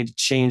exactly do we need to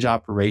change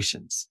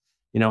operations?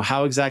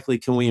 How exactly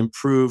can we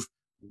improve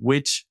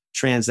which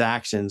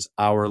transactions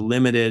our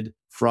limited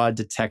fraud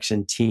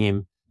detection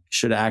team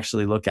should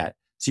actually look at?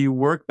 So you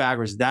work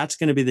backwards. That's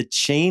going to be the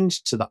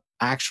change to the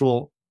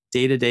actual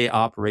day-to-day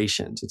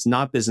operations. It's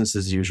not business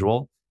as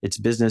usual. It's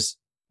business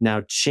now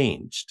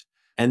changed.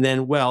 And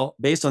then,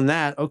 based on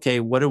that,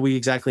 okay, what do we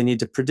exactly need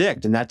to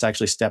predict? And that's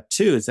actually step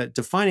 2, is that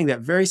defining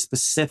that very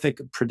specific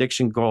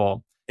prediction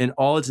goal in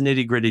all its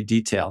nitty-gritty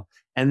detail.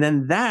 And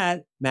then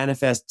that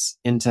manifests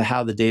into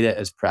how the data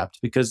is prepped,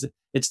 because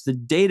it's the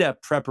data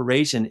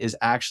preparation is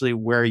actually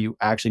where you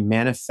actually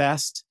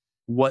manifest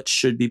what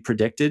should be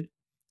predicted.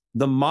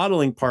 The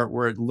modeling part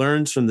where it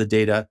learns from the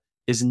data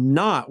is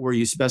not where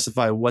you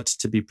specify what's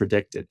to be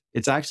predicted.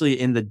 It's actually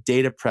in the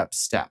data prep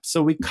step.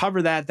 So we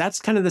cover that. That's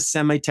kind of the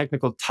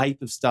semi-technical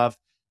type of stuff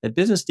that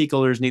business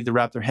stakeholders need to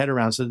wrap their head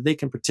around so that they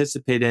can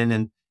participate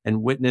in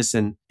and witness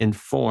and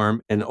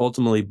inform and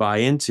ultimately buy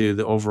into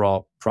the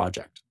overall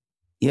project.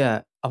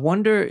 Yeah. I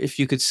wonder if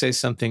you could say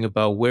something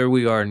about where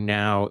we are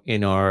now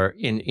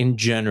in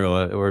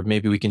general, or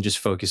maybe we can just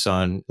focus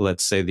on,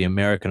 let's say, the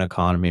American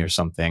economy or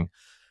something,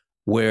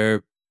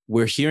 where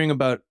we're hearing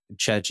about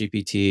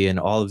ChatGPT and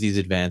all of these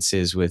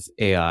advances with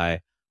AI.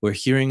 We're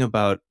hearing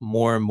about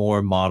more and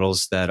more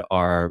models that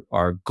are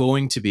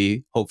going to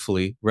be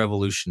hopefully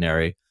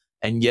revolutionary.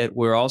 And yet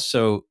we're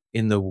also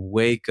in the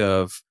wake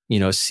of,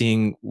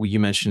 seeing what you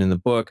mentioned in the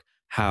book,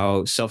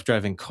 how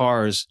self-driving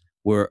cars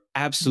were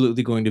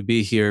absolutely going to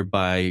be here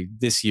by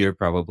this year,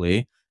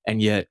 probably.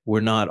 And yet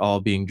we're not all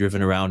being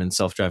driven around in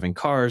self-driving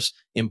cars,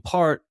 in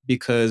part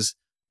because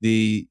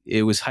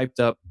it was hyped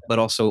up, but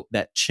also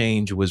that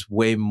change was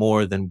way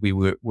more than we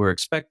were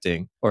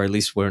expecting, or at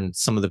least when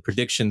some of the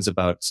predictions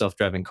about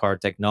self-driving car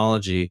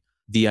technology,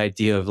 the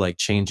idea of like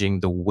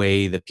changing the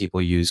way that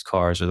people use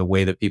cars or the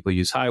way that people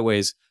use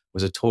highways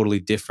was a totally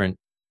different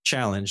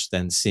challenge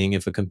than seeing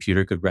if a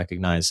computer could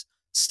recognize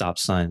stop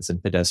signs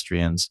and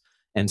pedestrians.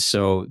 And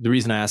so the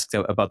reason I asked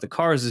about the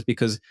cars is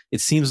because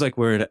it seems like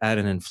we're at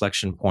an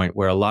inflection point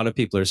where a lot of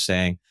people are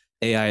saying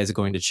AI is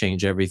going to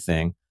change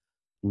everything.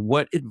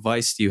 What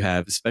advice do you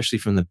have, especially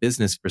from the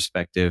business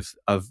perspective,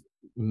 of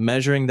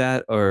measuring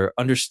that or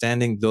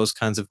understanding those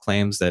kinds of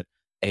claims that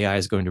AI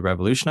is going to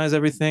revolutionize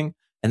everything?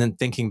 And then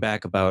thinking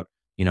back about,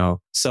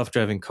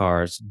 self-driving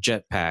cars,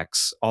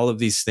 jetpacks, all of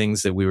these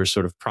things that we were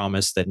sort of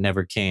promised that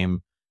never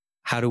came.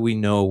 How do we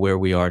know where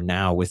we are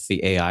now with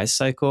the AI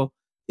cycle?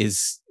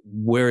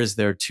 Where is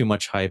there too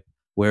much hype?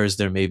 Where is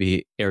there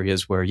maybe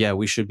areas where,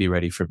 we should be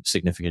ready for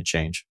significant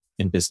change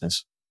in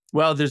business?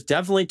 Well, there's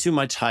definitely too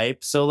much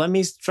hype. So let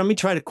me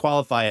try to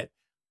qualify it.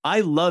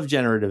 I love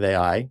generative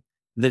AI.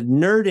 The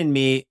nerd in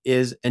me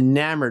is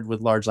enamored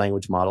with large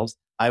language models.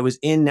 I was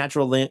in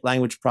natural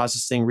language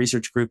processing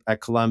research group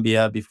at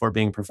Columbia before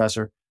being a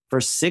professor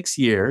for 6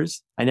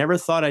 years. I never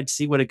thought I'd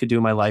see what it could do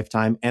in my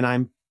lifetime. And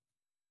I'm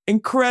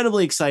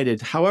incredibly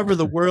excited. However,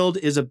 the world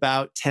is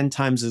about 10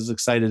 times as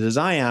excited as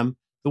I am.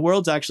 The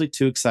world's actually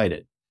too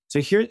excited.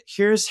 So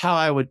here's how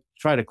I would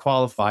try to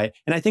qualify it.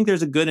 And I think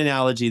there's a good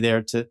analogy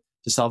there to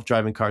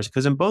self-driving cars,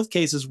 because in both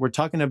cases, we're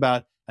talking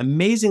about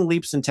amazing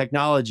leaps in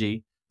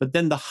technology, but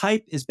then the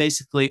hype is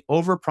basically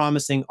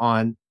over-promising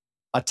on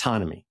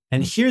autonomy.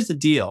 And here's the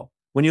deal.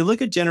 When you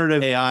look at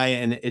generative AI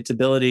and its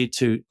ability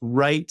to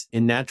write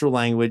in natural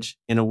language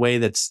in a way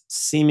that's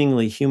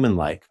seemingly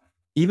human-like,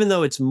 even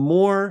though it's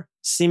more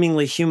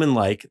seemingly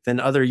human-like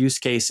than other use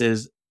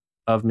cases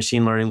of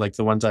machine learning, like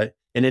the ones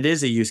and it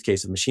is a use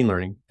case of machine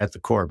learning at the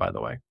core, by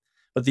the way.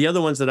 But the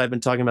other ones that I've been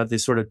talking about,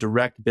 these sort of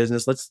direct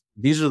business,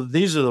 these are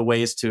the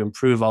ways to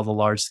improve all the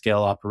large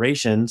scale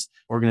operations,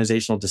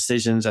 organizational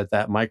decisions at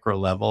that micro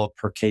level,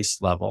 per case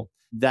level.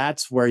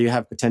 That's where you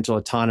have potential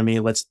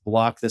autonomy. Let's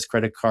block this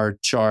credit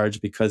card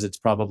charge because it's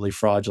probably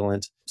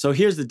fraudulent. So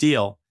here's the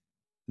deal.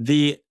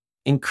 The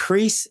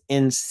increase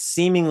in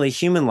seemingly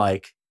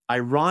human-like,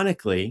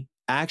 ironically,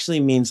 actually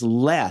means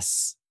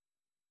less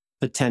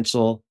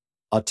potential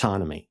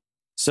autonomy.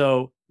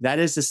 So that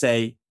is to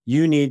say,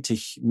 you need to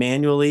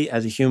manually,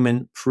 as a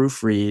human,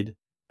 proofread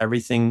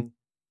everything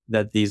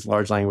that these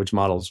large language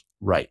models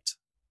write,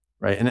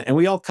 right? And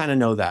we all kind of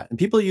know that. And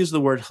people use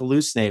the word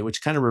hallucinate,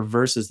 which kind of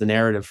reverses the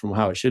narrative from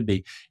how it should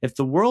be. If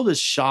the world is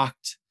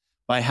shocked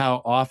by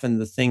how often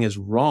the thing is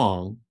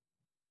wrong,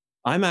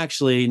 I'm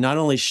actually not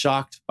only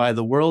shocked by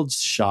the world's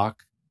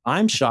shock,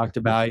 I'm shocked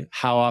about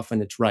how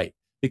often it's right.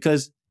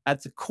 Because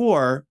at the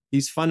core,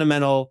 these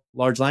fundamental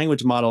large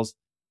language models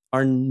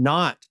are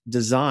not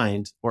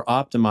designed or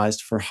optimized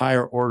for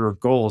higher order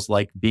goals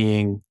like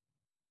being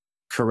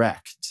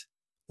correct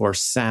or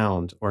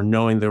sound or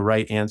knowing the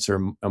right answer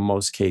in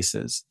most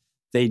cases.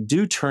 They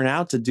do turn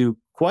out to do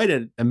quite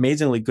an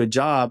amazingly good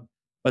job,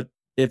 but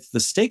if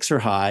the stakes are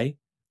high,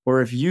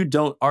 or if you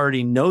don't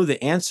already know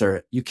the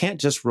answer, you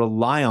can't just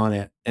rely on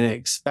it and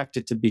expect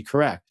it to be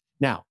correct.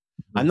 Now,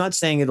 I'm not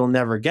saying it'll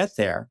never get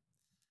there,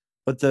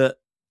 but the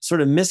sort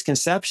of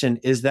misconception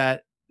is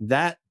that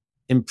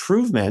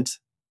improvement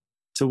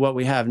to what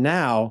we have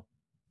now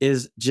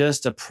is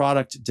just a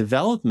product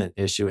development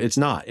issue. It's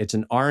not. It's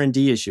an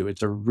R&D issue.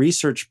 It's a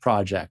research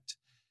project,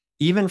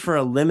 even for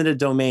a limited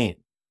domain,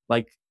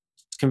 like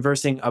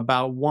conversing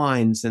about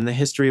wines and the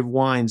history of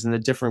wines and the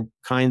different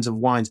kinds of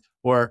wines,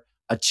 or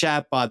a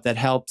chatbot that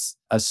helps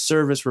a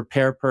service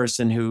repair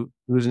person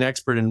who's an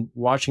expert in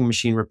washing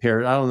machine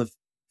repair out in the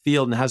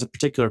field and has a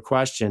particular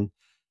question,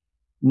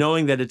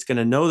 knowing that it's going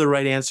to know the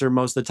right answer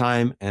most of the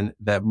time and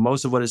that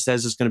most of what it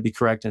says is going to be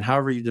correct. And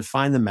however you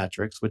define the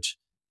metrics, which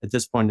at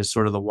this point is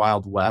sort of the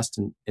Wild West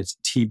and it's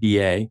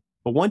TBA.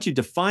 But once you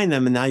define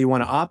them and now you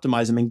want to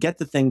optimize them and get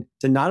the thing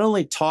to not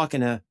only talk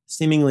in a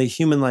seemingly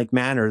human-like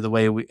manner the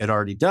way it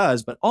already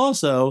does, but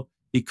also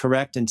be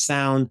correct and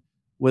sound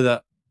with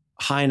a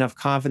high enough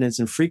confidence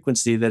and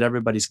frequency that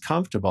everybody's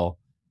comfortable,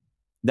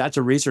 that's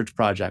a research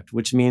project,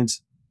 which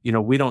means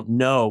we don't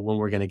know when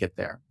we're going to get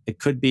there. It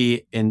could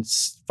be in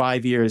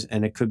 5 years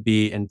and it could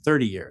be in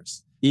 30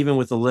 years, even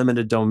with a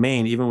limited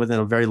domain, even within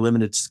a very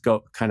limited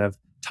scope kind of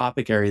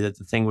topic area that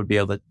the thing would be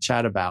able to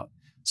chat about.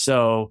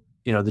 So,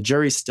 the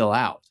jury's still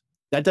out.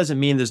 That doesn't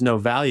mean there's no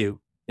value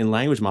in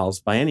language models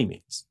by any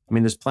means. I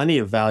mean, there's plenty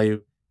of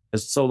value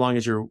so long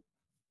as you're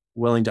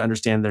willing to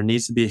understand there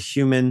needs to be a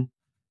human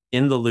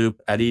in the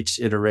loop at each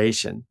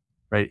iteration,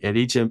 right? At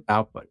each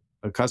output.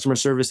 A customer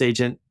service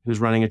agent who's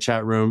running a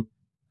chat room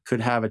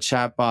could have a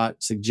chatbot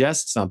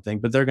suggest something,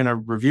 but they're going to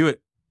review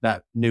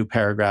that new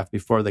paragraph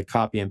before they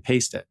copy and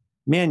paste it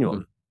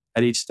manually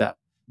at each step.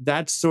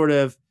 that's sort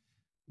of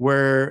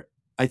where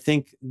I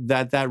think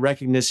that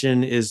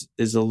recognition is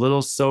a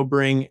little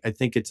sobering. I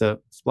think it's a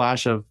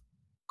splash of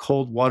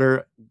cold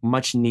water,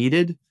 much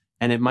needed,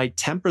 and it might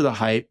temper the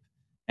hype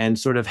and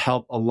sort of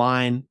help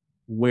align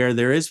where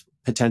there is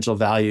potential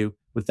value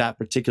with that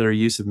particular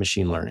use of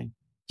machine learning.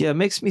 Yeah, it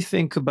makes me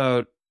think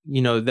about,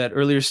 that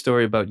earlier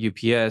story about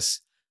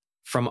UPS.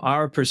 From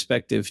our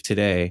perspective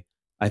today,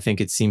 I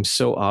think it seems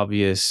so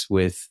obvious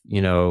with,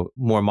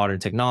 more modern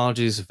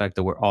technologies, the fact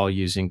that we're all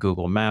using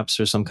Google Maps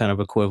or some kind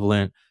of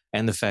equivalent,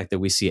 and the fact that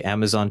we see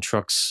Amazon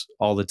trucks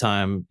all the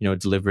time,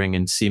 delivering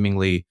in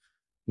seemingly,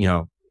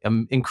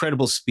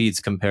 incredible speeds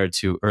compared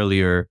to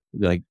earlier,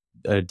 like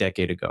a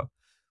decade ago.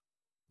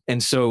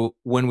 And so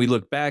when we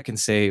look back and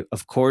say,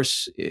 of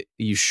course,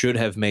 you should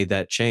have made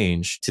that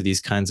change to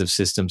these kinds of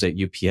systems at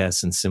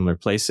UPS and similar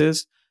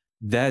places,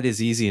 that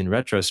is easy in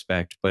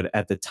retrospect. But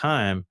at the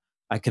time,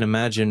 I can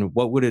imagine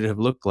what would it have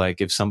looked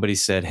like if somebody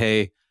said,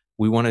 hey,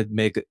 we want to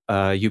make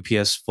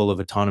UPS full of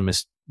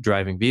autonomous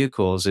driving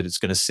vehicles, and it's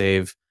going to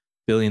save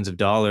billions of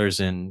dollars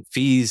in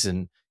fees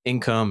and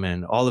income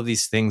and all of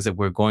these things that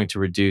we're going to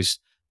reduce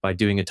by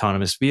doing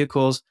autonomous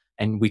vehicles.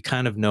 And we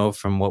kind of know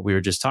from what we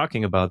were just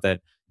talking about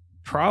that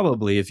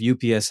probably if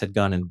UPS had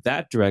gone in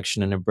that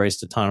direction and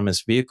embraced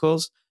autonomous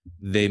vehicles,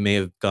 they may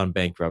have gone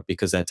bankrupt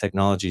because that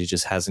technology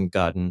just hasn't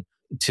gotten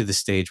to the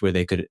stage where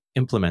they could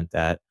implement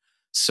that.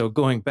 So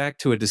going back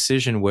to a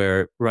decision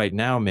where right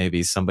now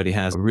maybe somebody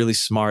has a really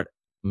smart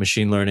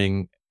machine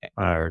learning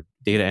or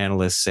data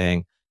analyst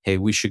saying, hey,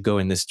 we should go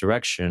in this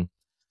direction.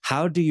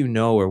 How do you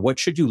know, or what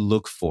should you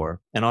look for?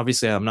 And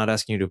obviously, I'm not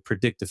asking you to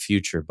predict the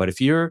future, but if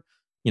you're,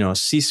 a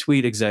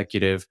C-suite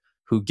executive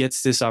who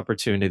gets this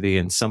opportunity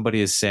and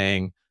somebody is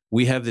saying,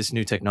 we have this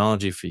new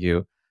technology for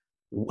you,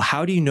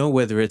 how do you know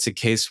whether it's a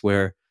case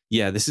where,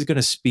 yeah, this is going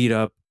to speed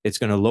up, it's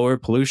going to lower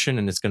pollution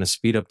and it's going to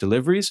speed up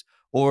deliveries,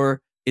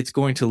 or it's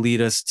going to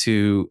lead us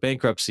to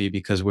bankruptcy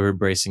because we're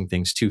embracing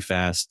things too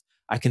fast?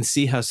 I can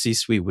see how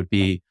C-suite would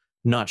be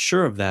not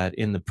sure of that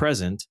in the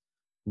present.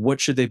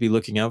 What should they be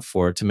looking out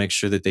for to make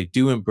sure that they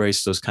do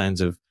embrace those kinds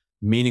of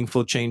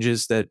meaningful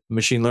changes that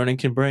machine learning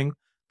can bring,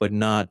 but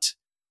not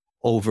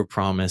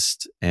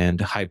overpromised and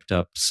hyped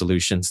up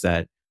solutions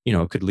that,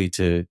 could lead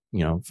to,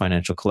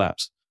 financial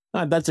collapse?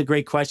 That's a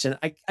great question.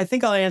 I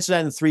think I'll answer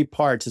that in 3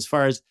 parts as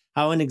far as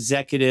how an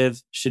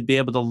executive should be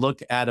able to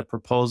look at a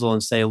proposal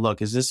and say,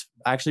 look, is this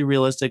actually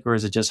realistic or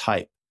is it just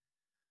hype?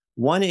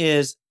 One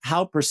is,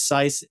 how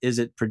precise is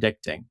it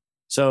predicting?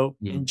 So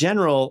in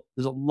general,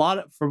 there's a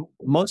lot for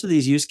most of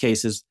these use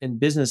cases in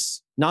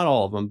business, not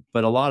all of them,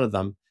 but a lot of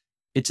them,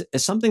 it's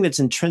something that's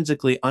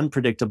intrinsically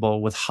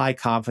unpredictable with high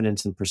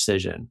confidence and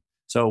precision.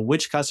 So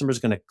which customer is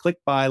going to click,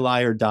 buy,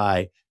 lie, or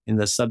die in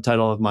the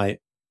subtitle of my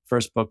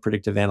first book,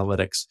 Predictive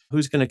Analytics?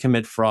 Who's going to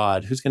commit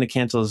fraud? Who's going to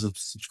cancel as a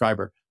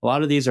subscriber? A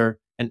lot of these are,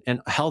 and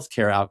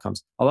healthcare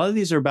outcomes. A lot of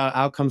these are about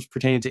outcomes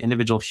pertaining to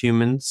individual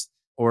humans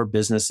or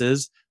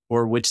businesses,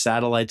 or which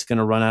satellite's going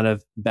to run out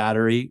of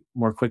battery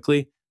more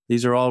quickly.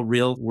 These are all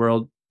real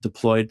world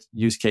deployed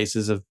use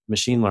cases of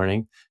machine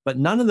learning, but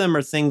none of them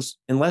are things,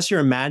 unless you're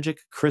a magic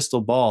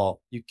crystal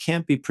ball, you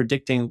can't be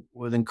predicting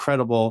with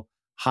incredible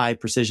high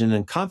precision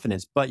and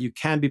confidence, but you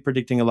can be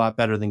predicting a lot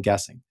better than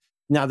guessing.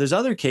 Now, there's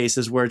other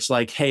cases where it's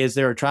like, hey, is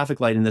there a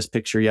traffic light in this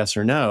picture? Yes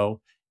or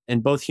no?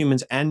 And both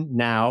humans and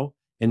now,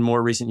 in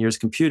more recent years,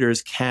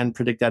 computers can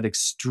predict that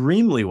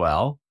extremely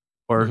well.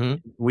 Or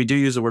we do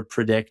use the word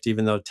predict,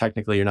 even though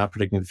technically you're not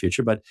predicting the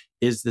future, but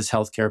is this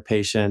healthcare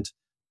patient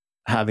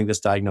having this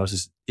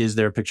diagnosis? Is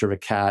there a picture of a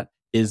cat?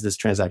 Is this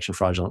transaction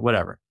fraudulent?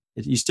 Whatever.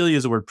 You still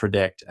use the word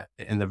predict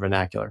in the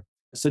vernacular.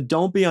 So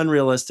don't be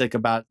unrealistic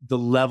about the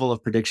level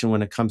of prediction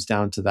when it comes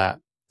down to that.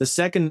 The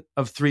second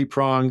of 3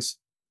 prongs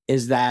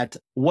is that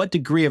what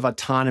degree of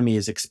autonomy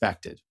is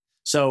expected.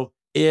 So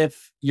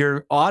if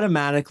you're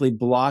automatically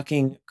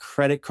blocking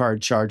credit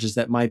card charges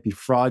that might be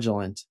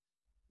fraudulent,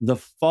 the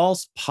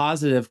false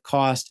positive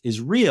cost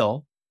is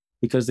real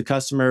because the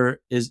customer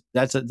is,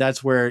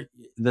 that's where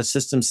the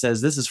system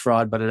says this is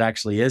fraud, but it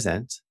actually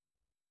isn't.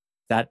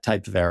 That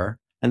type of error.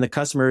 And the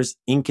customer is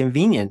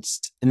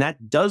inconvenienced. And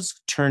that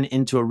does turn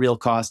into a real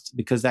cost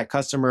because that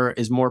customer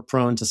is more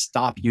prone to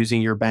stop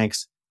using your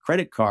bank's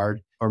credit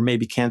card or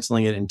maybe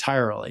canceling it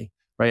entirely,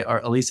 right? Or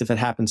at least if it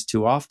happens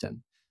too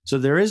often. So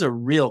there is a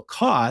real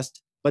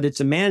cost, but it's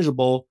a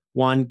manageable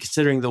one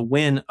considering the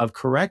win of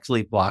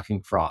correctly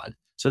blocking fraud.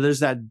 So there's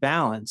that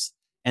balance.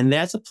 And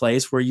that's a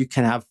place where you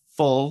can have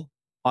full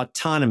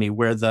autonomy,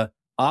 where the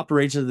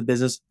operations of the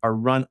business are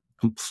run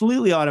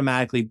completely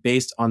automatically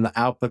based on the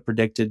output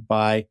predicted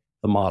by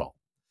the model.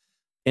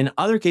 In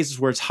other cases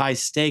where it's high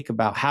stake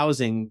about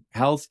housing,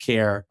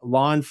 healthcare,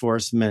 law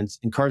enforcement,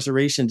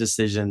 incarceration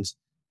decisions,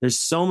 there's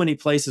so many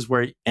places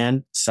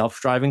and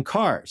self-driving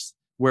cars,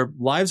 where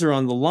lives are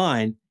on the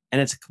line, and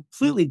it's a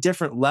completely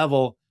different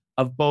level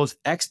of both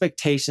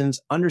expectations,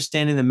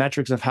 understanding the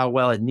metrics of how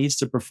well it needs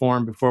to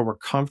perform before we're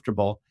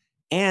comfortable,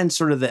 and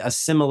sort of the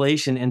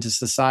assimilation into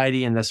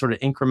society and the sort of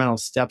incremental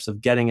steps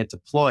of getting it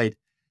deployed.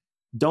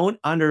 Don't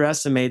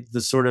underestimate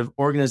the sort of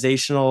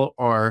organizational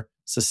or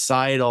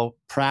societal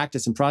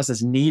practice and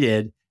process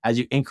needed as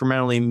you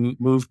incrementally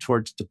move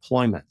towards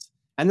deployment.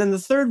 And then the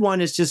third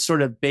one is just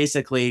sort of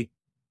basically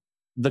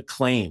the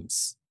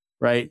claims,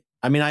 right?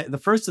 I mean, the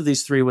first of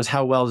these three was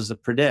how well does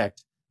it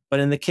predict? But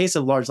in the case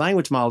of large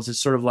language models, it's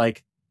sort of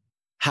like,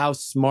 how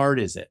smart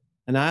is it?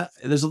 And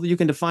you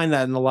can define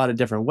that in a lot of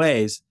different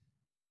ways.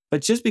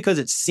 But just because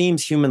it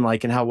seems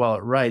human-like and how well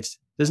it writes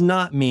does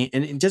not mean,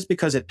 and just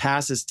because it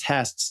passes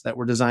tests that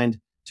were designed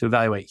to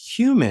evaluate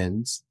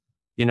humans,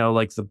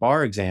 like the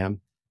bar exam,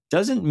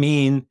 doesn't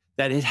mean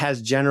that it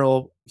has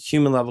general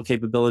human level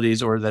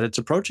capabilities or that it's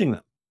approaching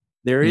them.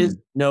 There is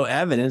no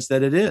evidence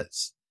that it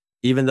is,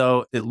 even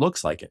though it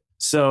looks like it.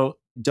 So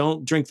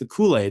don't drink the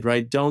Kool-Aid,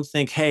 right? Don't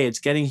think, hey, it's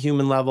getting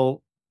human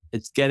level.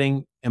 It's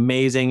getting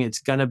amazing. It's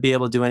going to be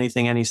able to do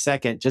anything any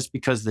second just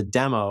because the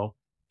demo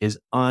is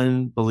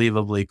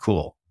unbelievably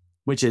cool,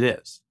 which it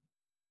is.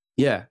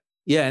 Yeah.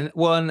 Yeah.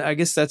 And I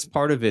guess that's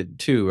part of it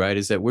too, right?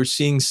 Is that we're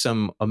seeing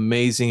some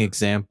amazing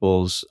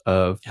examples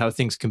of how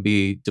things can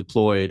be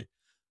deployed,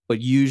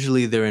 but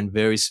usually they're in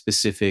very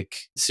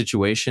specific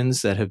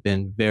situations that have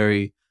been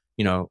very,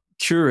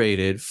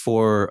 curated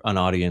for an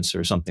audience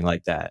or something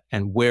like that.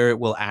 And where it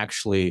will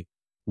actually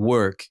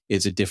work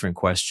is a different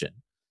question.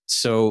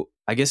 So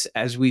I guess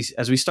as we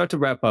start to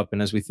wrap up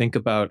and as we think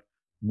about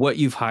what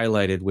you've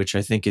highlighted, which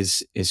I think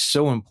is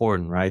so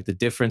important, right? The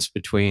difference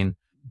between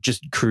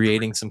just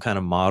creating some kind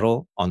of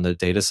model on the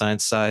data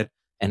science side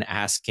and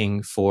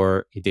asking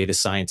for a data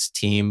science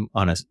team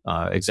on a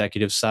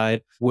executive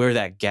side, where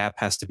that gap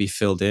has to be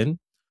filled in,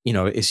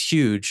 is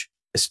huge,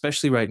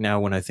 especially right now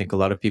when I think a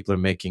lot of people are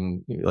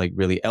making like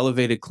really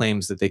elevated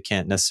claims that they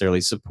can't necessarily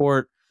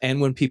support.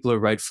 And when people are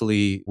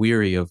rightfully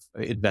weary of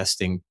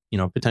investing,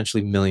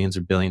 potentially millions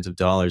or billions of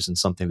dollars in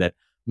something that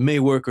may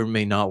work or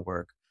may not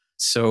work.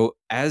 So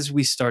as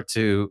we start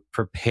to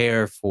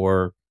prepare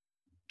for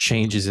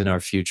changes in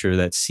our future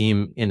that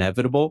seem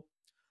inevitable,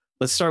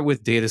 let's start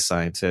with data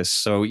scientists.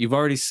 So you've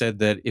already said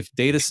that if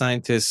data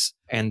scientists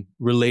and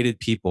related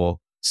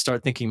people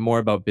start thinking more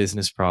about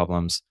business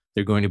problems,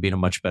 they're going to be in a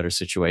much better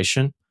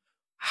situation.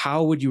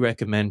 How would you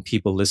recommend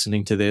people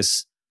listening to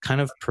this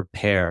kind of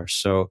prepare?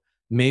 So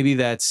maybe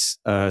that's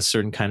a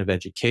certain kind of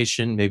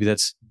education, maybe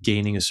that's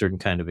gaining a certain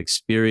kind of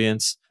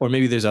experience, or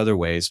maybe there's other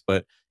ways.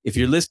 But if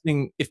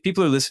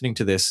people are listening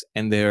to this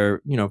and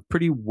they're,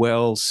 pretty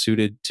well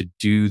suited to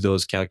do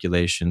those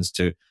calculations,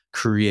 to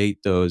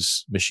create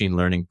those machine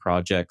learning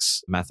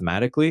projects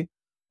mathematically,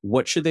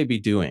 what should they be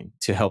doing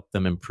to help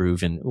them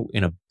improve in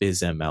a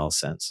BizML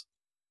sense?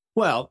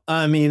 Well,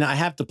 I mean, I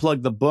have to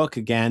plug the book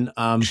again,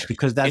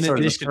 because that's in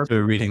addition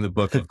to reading the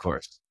book, of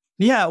course.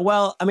 Yeah,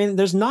 well, I mean,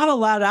 there's not a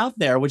lot out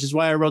there, which is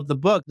why I wrote the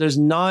book. There's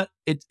not,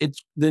 it's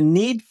the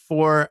need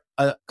for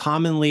a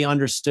commonly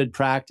understood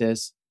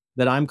practice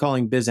that I'm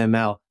calling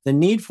BizML. The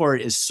need for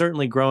it is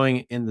certainly growing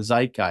in the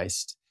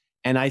zeitgeist.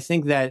 And I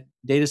think that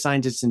data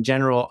scientists in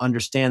general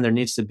understand there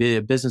needs to be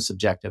a business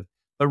objective,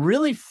 but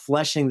really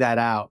fleshing that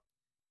out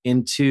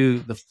into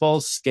the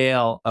full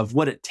scale of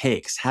what it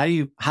takes. How do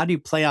you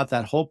play out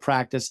that whole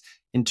practice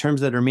in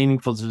terms that are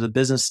meaningful to the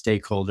business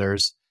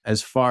stakeholders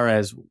as far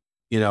as,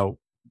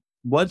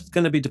 what's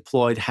going to be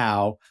deployed,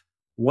 how,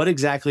 what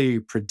exactly are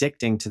you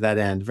predicting to that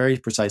end very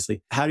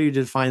precisely? How do you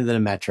define the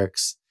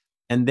metrics?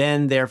 And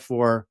then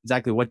therefore,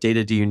 exactly what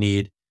data do you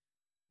need?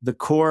 The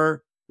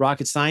core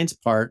rocket science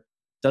part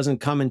doesn't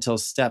come until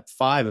step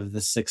 5 of the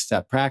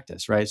 6-step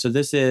practice, right? So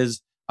this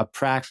is a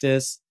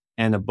practice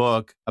and a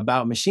book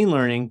about machine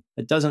learning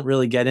that doesn't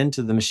really get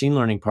into the machine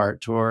learning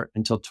part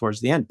until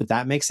towards the end. But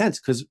that makes sense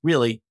because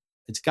really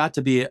it's got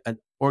to be an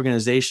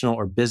organizational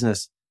or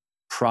business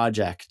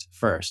project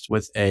first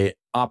with a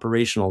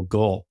operational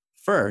goal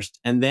first.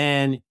 And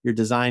then you're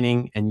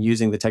designing and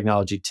using the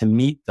technology to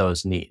meet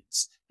those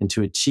needs and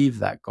to achieve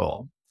that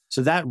goal.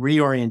 So that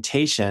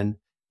reorientation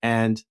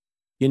and,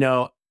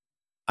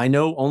 I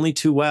know only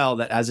too well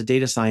that as a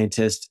data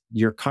scientist,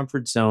 your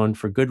comfort zone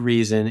for good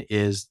reason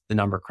is the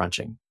number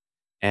crunching.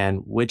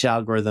 And which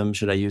algorithm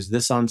should I use,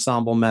 this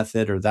ensemble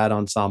method or that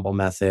ensemble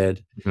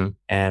method? Mm-hmm.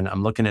 And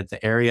I'm looking at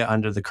the area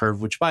under the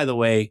curve, which by the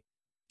way,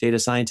 data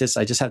scientists,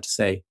 I just have to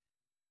say,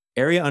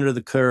 area under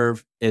the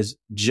curve is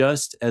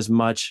just as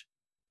much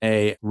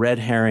a red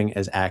herring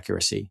as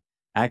accuracy.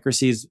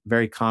 Accuracy is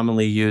very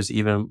commonly used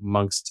even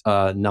amongst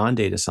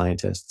non-data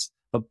scientists,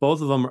 but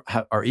both of them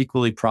are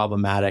equally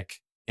problematic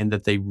in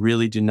that they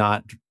really do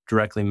not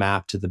directly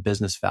map to the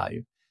business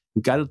value.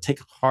 You've got to take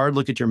a hard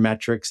look at your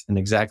metrics and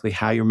exactly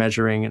how you're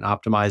measuring and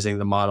optimizing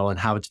the model and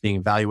how it's being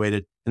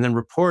evaluated and then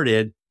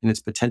reported in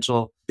its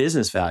potential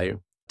business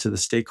value to the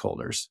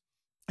stakeholders.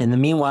 And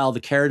meanwhile,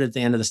 the carrot at the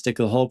end of the stick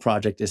of the whole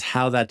project is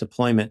how that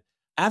deployment,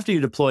 after you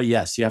deploy,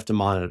 yes, you have to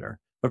monitor.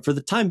 But for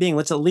the time being,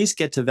 let's at least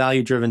get to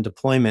value-driven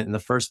deployment in the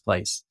first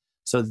place.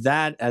 So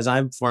that, as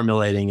I'm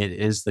formulating it,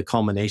 is the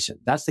culmination.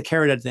 That's the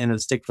carrot at the end of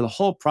the stick for the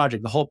whole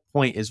project. The whole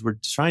point is we're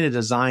trying to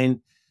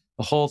design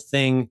the whole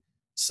thing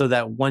so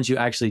that once you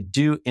actually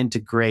do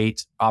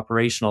integrate,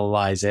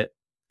 operationalize it,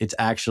 it's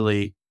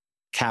actually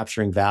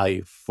capturing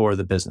value for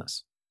the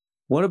business.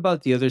 What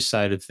about the other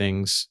side of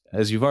things?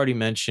 As you've already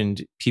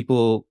mentioned,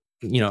 people,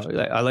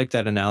 I like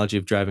that analogy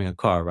of driving a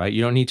car, right?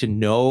 You don't need to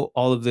know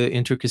all of the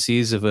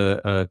intricacies of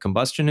a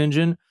combustion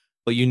engine,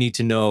 but you need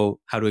to know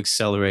how to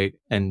accelerate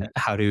and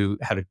how to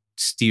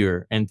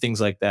steer and things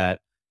like that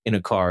in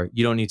a car.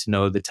 You don't need to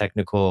know the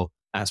technical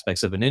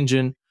aspects of an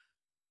engine.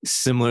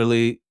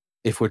 Similarly,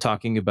 if we're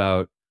talking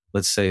about,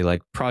 let's say,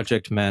 like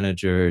project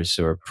managers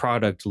or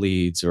product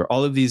leads or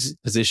all of these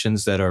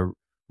positions that are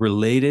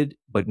related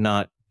but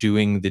not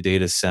doing the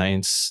data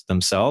science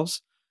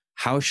themselves,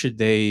 how should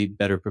they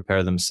better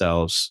prepare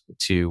themselves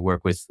to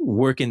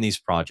work in these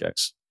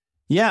projects?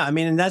 Yeah, I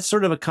mean, and that's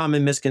sort of a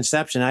common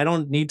misconception. I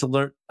don't need to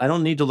look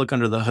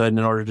under the hood in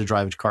order to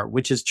drive a car,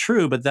 which is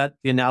true, but that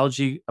the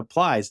analogy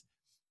applies.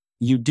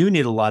 You do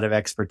need a lot of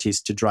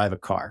expertise to drive a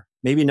car.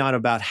 Maybe not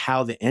about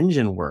how the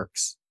engine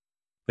works,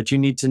 but you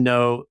need to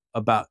know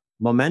about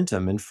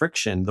momentum and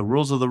friction, the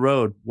rules of the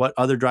road, what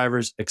other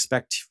drivers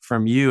expect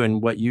from you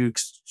and what you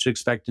should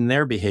expect in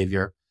their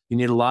behavior. You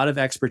need a lot of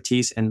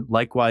expertise. And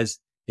likewise,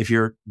 if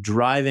you're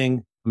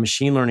driving a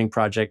machine learning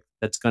project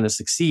that's going to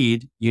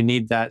succeed, you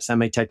need that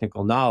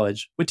semi-technical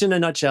knowledge, which in a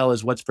nutshell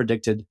is what's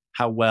predicted,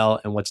 how well,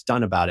 and what's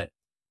done about it.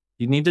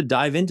 You need to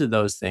dive into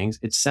those things.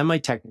 It's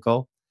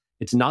semi-technical.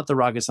 It's not the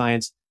rocket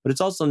science, but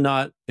it's also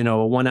not, a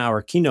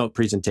 1-hour keynote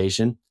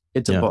presentation.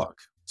 It's a book.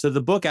 So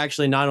the book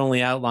actually not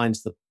only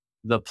outlines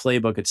the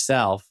playbook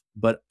itself,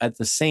 but at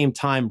the same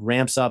time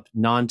ramps up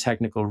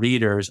non-technical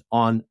readers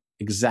on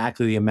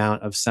exactly the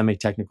amount of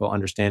semi-technical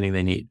understanding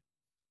they need.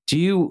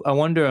 I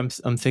wonder,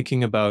 I'm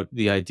thinking about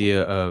the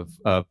idea of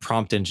a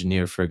prompt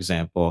engineer, for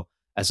example,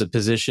 as a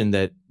position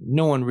that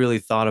no one really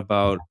thought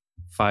about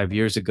 5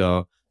 years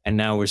ago. And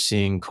now we're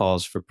seeing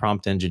calls for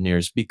prompt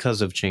engineers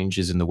because of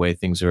changes in the way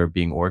things are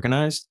being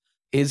organized.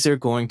 Is there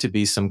going to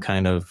be some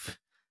kind of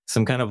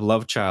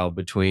love child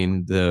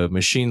between the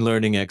machine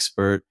learning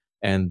expert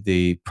and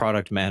the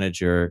product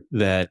manager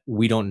that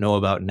we don't know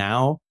about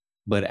now?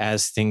 But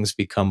as things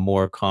become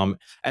more common,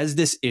 as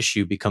this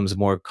issue becomes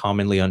more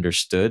commonly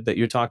understood that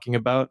you're talking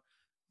about,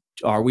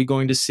 are we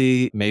going to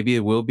see, maybe it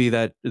will be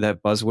that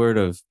buzzword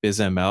of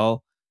BizML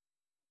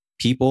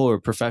people or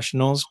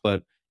professionals,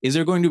 but are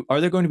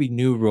there going to be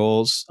new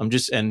roles?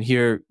 And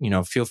here,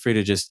 feel free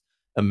to just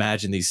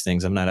imagine these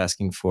things. I'm not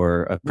asking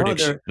for a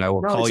prediction. I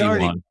will call you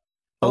on.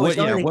 But what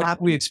can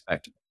we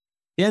expect?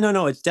 Yeah,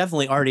 no, it's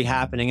definitely already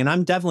happening. And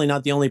I'm definitely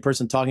not the only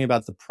person talking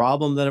about the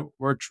problem that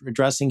we're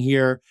addressing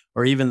here,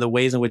 or even the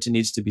ways in which it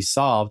needs to be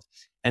solved.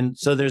 And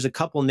so there's a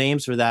couple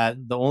names for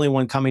that. The only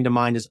one coming to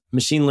mind is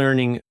machine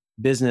learning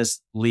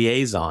business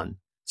liaison.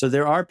 So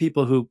there are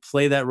people who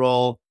play that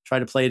role, try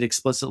to play it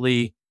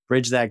explicitly,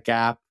 bridge that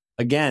gap.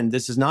 Again,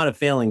 this is not a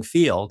failing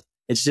field.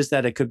 It's just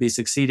that it could be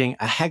succeeding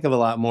a heck of a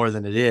lot more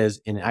than it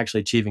is in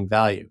actually achieving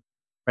value,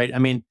 right? I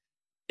mean,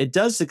 it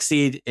does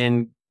succeed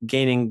in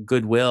gaining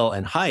goodwill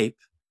and hype,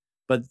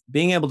 but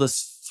being able to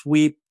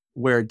sweep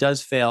where it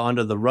does fail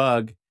under the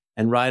rug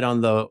and ride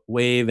on the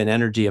wave and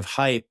energy of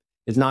hype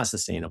is not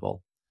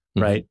sustainable,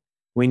 right?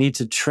 We need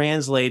to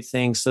translate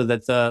things so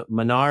that the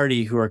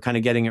minority who are kind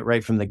of getting it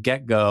right from the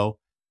get-go,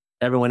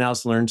 everyone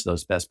else learns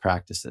those best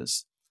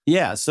practices.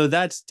 Yeah, so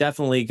that's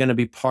definitely going to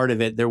be part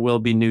of it. There will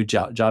be new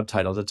job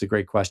titles. That's a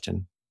great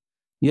question.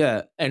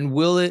 Yeah. And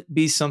will it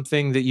be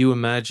something that you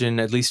imagine,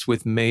 at least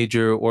with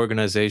major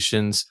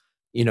organizations,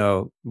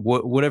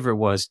 whatever it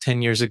was,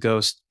 10 years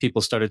ago,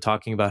 people started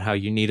talking about how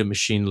you need a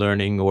machine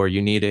learning or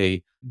you need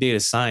a data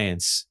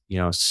science,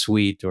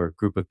 suite or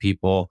group of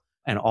people.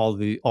 And all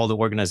the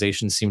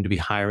organizations seem to be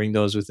hiring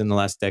those within the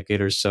last decade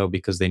or so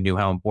because they knew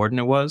how important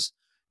it was.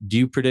 Do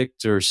you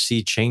predict or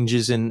see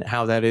changes in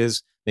how that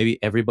is? Maybe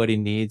everybody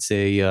needs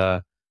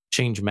a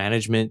change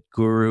management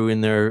guru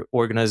in their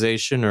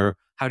organization, or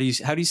how do you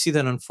see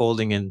that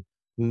unfolding in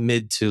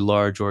mid to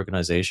large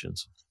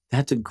organizations?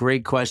 That's a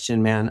great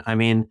question, man. I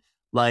mean,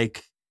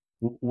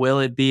 will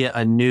it be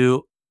a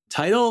new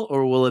title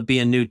or will it be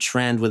a new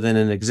trend within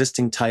an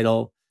existing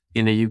title?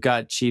 You've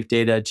got chief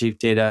data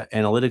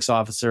analytics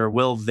officer.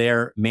 Will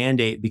their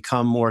mandate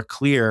become more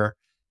clear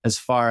as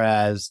far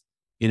as,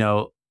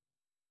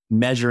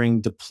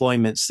 measuring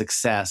deployment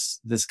success,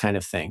 this kind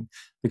of thing?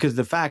 Because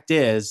the fact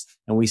is,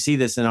 and we see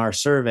this in our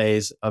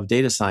surveys of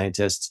data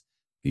scientists,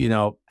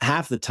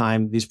 half the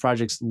time these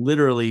projects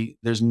literally,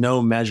 there's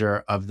no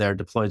measure of their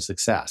deployed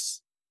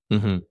success.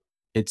 Mm-hmm.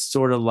 It's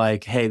sort of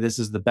like, hey, this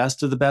is the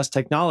best of the best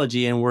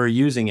technology and we're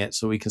using it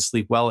so we can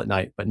sleep well at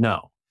night. But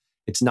no,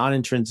 it's not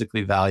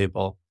intrinsically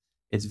valuable.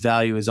 Its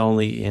value is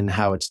only in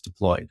how it's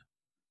deployed.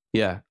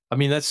 Yeah. I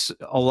mean, that's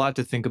a lot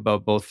to think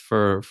about, both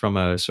from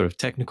a sort of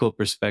technical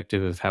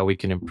perspective of how we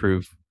can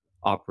improve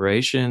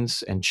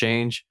operations and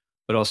change,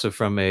 but also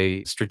from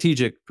a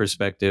strategic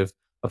perspective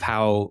of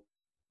how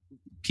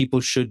people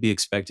should be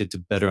expected to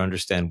better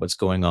understand what's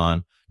going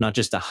on, not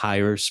just to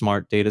hire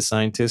smart data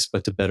scientists,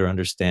 but to better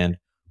understand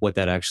what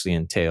that actually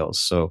entails.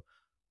 So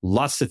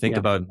lots to think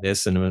about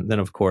this. And then,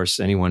 of course,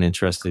 anyone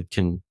interested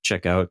can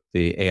check out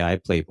the AI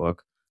playbook.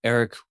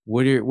 Eric,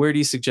 where do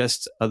you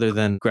suggest, other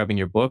than grabbing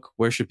your book,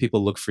 where should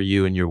people look for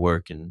you and your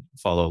work and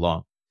follow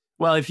along?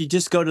 Well, if you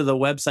just go to the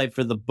website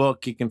for the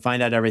book, you can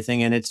find out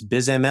everything, and it's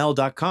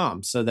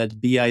bizml.com. So that's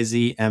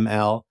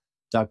bizml.com.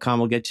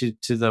 We'll get you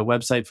to the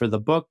website for the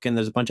book, and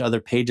there's a bunch of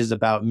other pages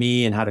about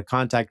me and how to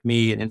contact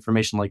me and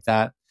information like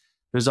that.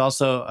 There's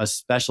also a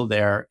special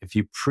there. If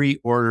you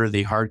pre-order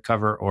the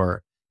hardcover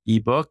or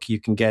ebook,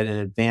 you can get an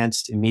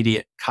advanced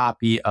immediate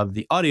copy of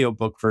the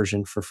audiobook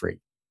version for free.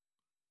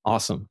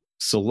 Awesome.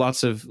 So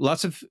lots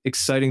of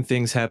exciting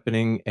things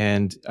happening.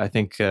 And I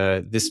think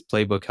this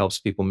playbook helps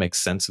people make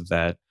sense of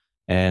that.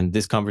 And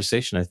this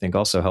conversation, I think,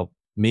 also helped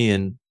me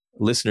and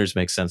listeners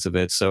make sense of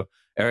it. So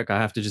Eric, I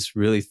have to just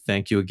really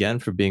thank you again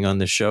for being on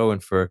the show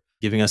and for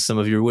giving us some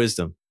of your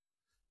wisdom.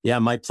 Yeah,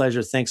 my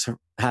pleasure. Thanks for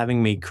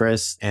having me,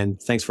 Chris.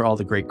 And thanks for all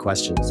the great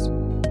questions.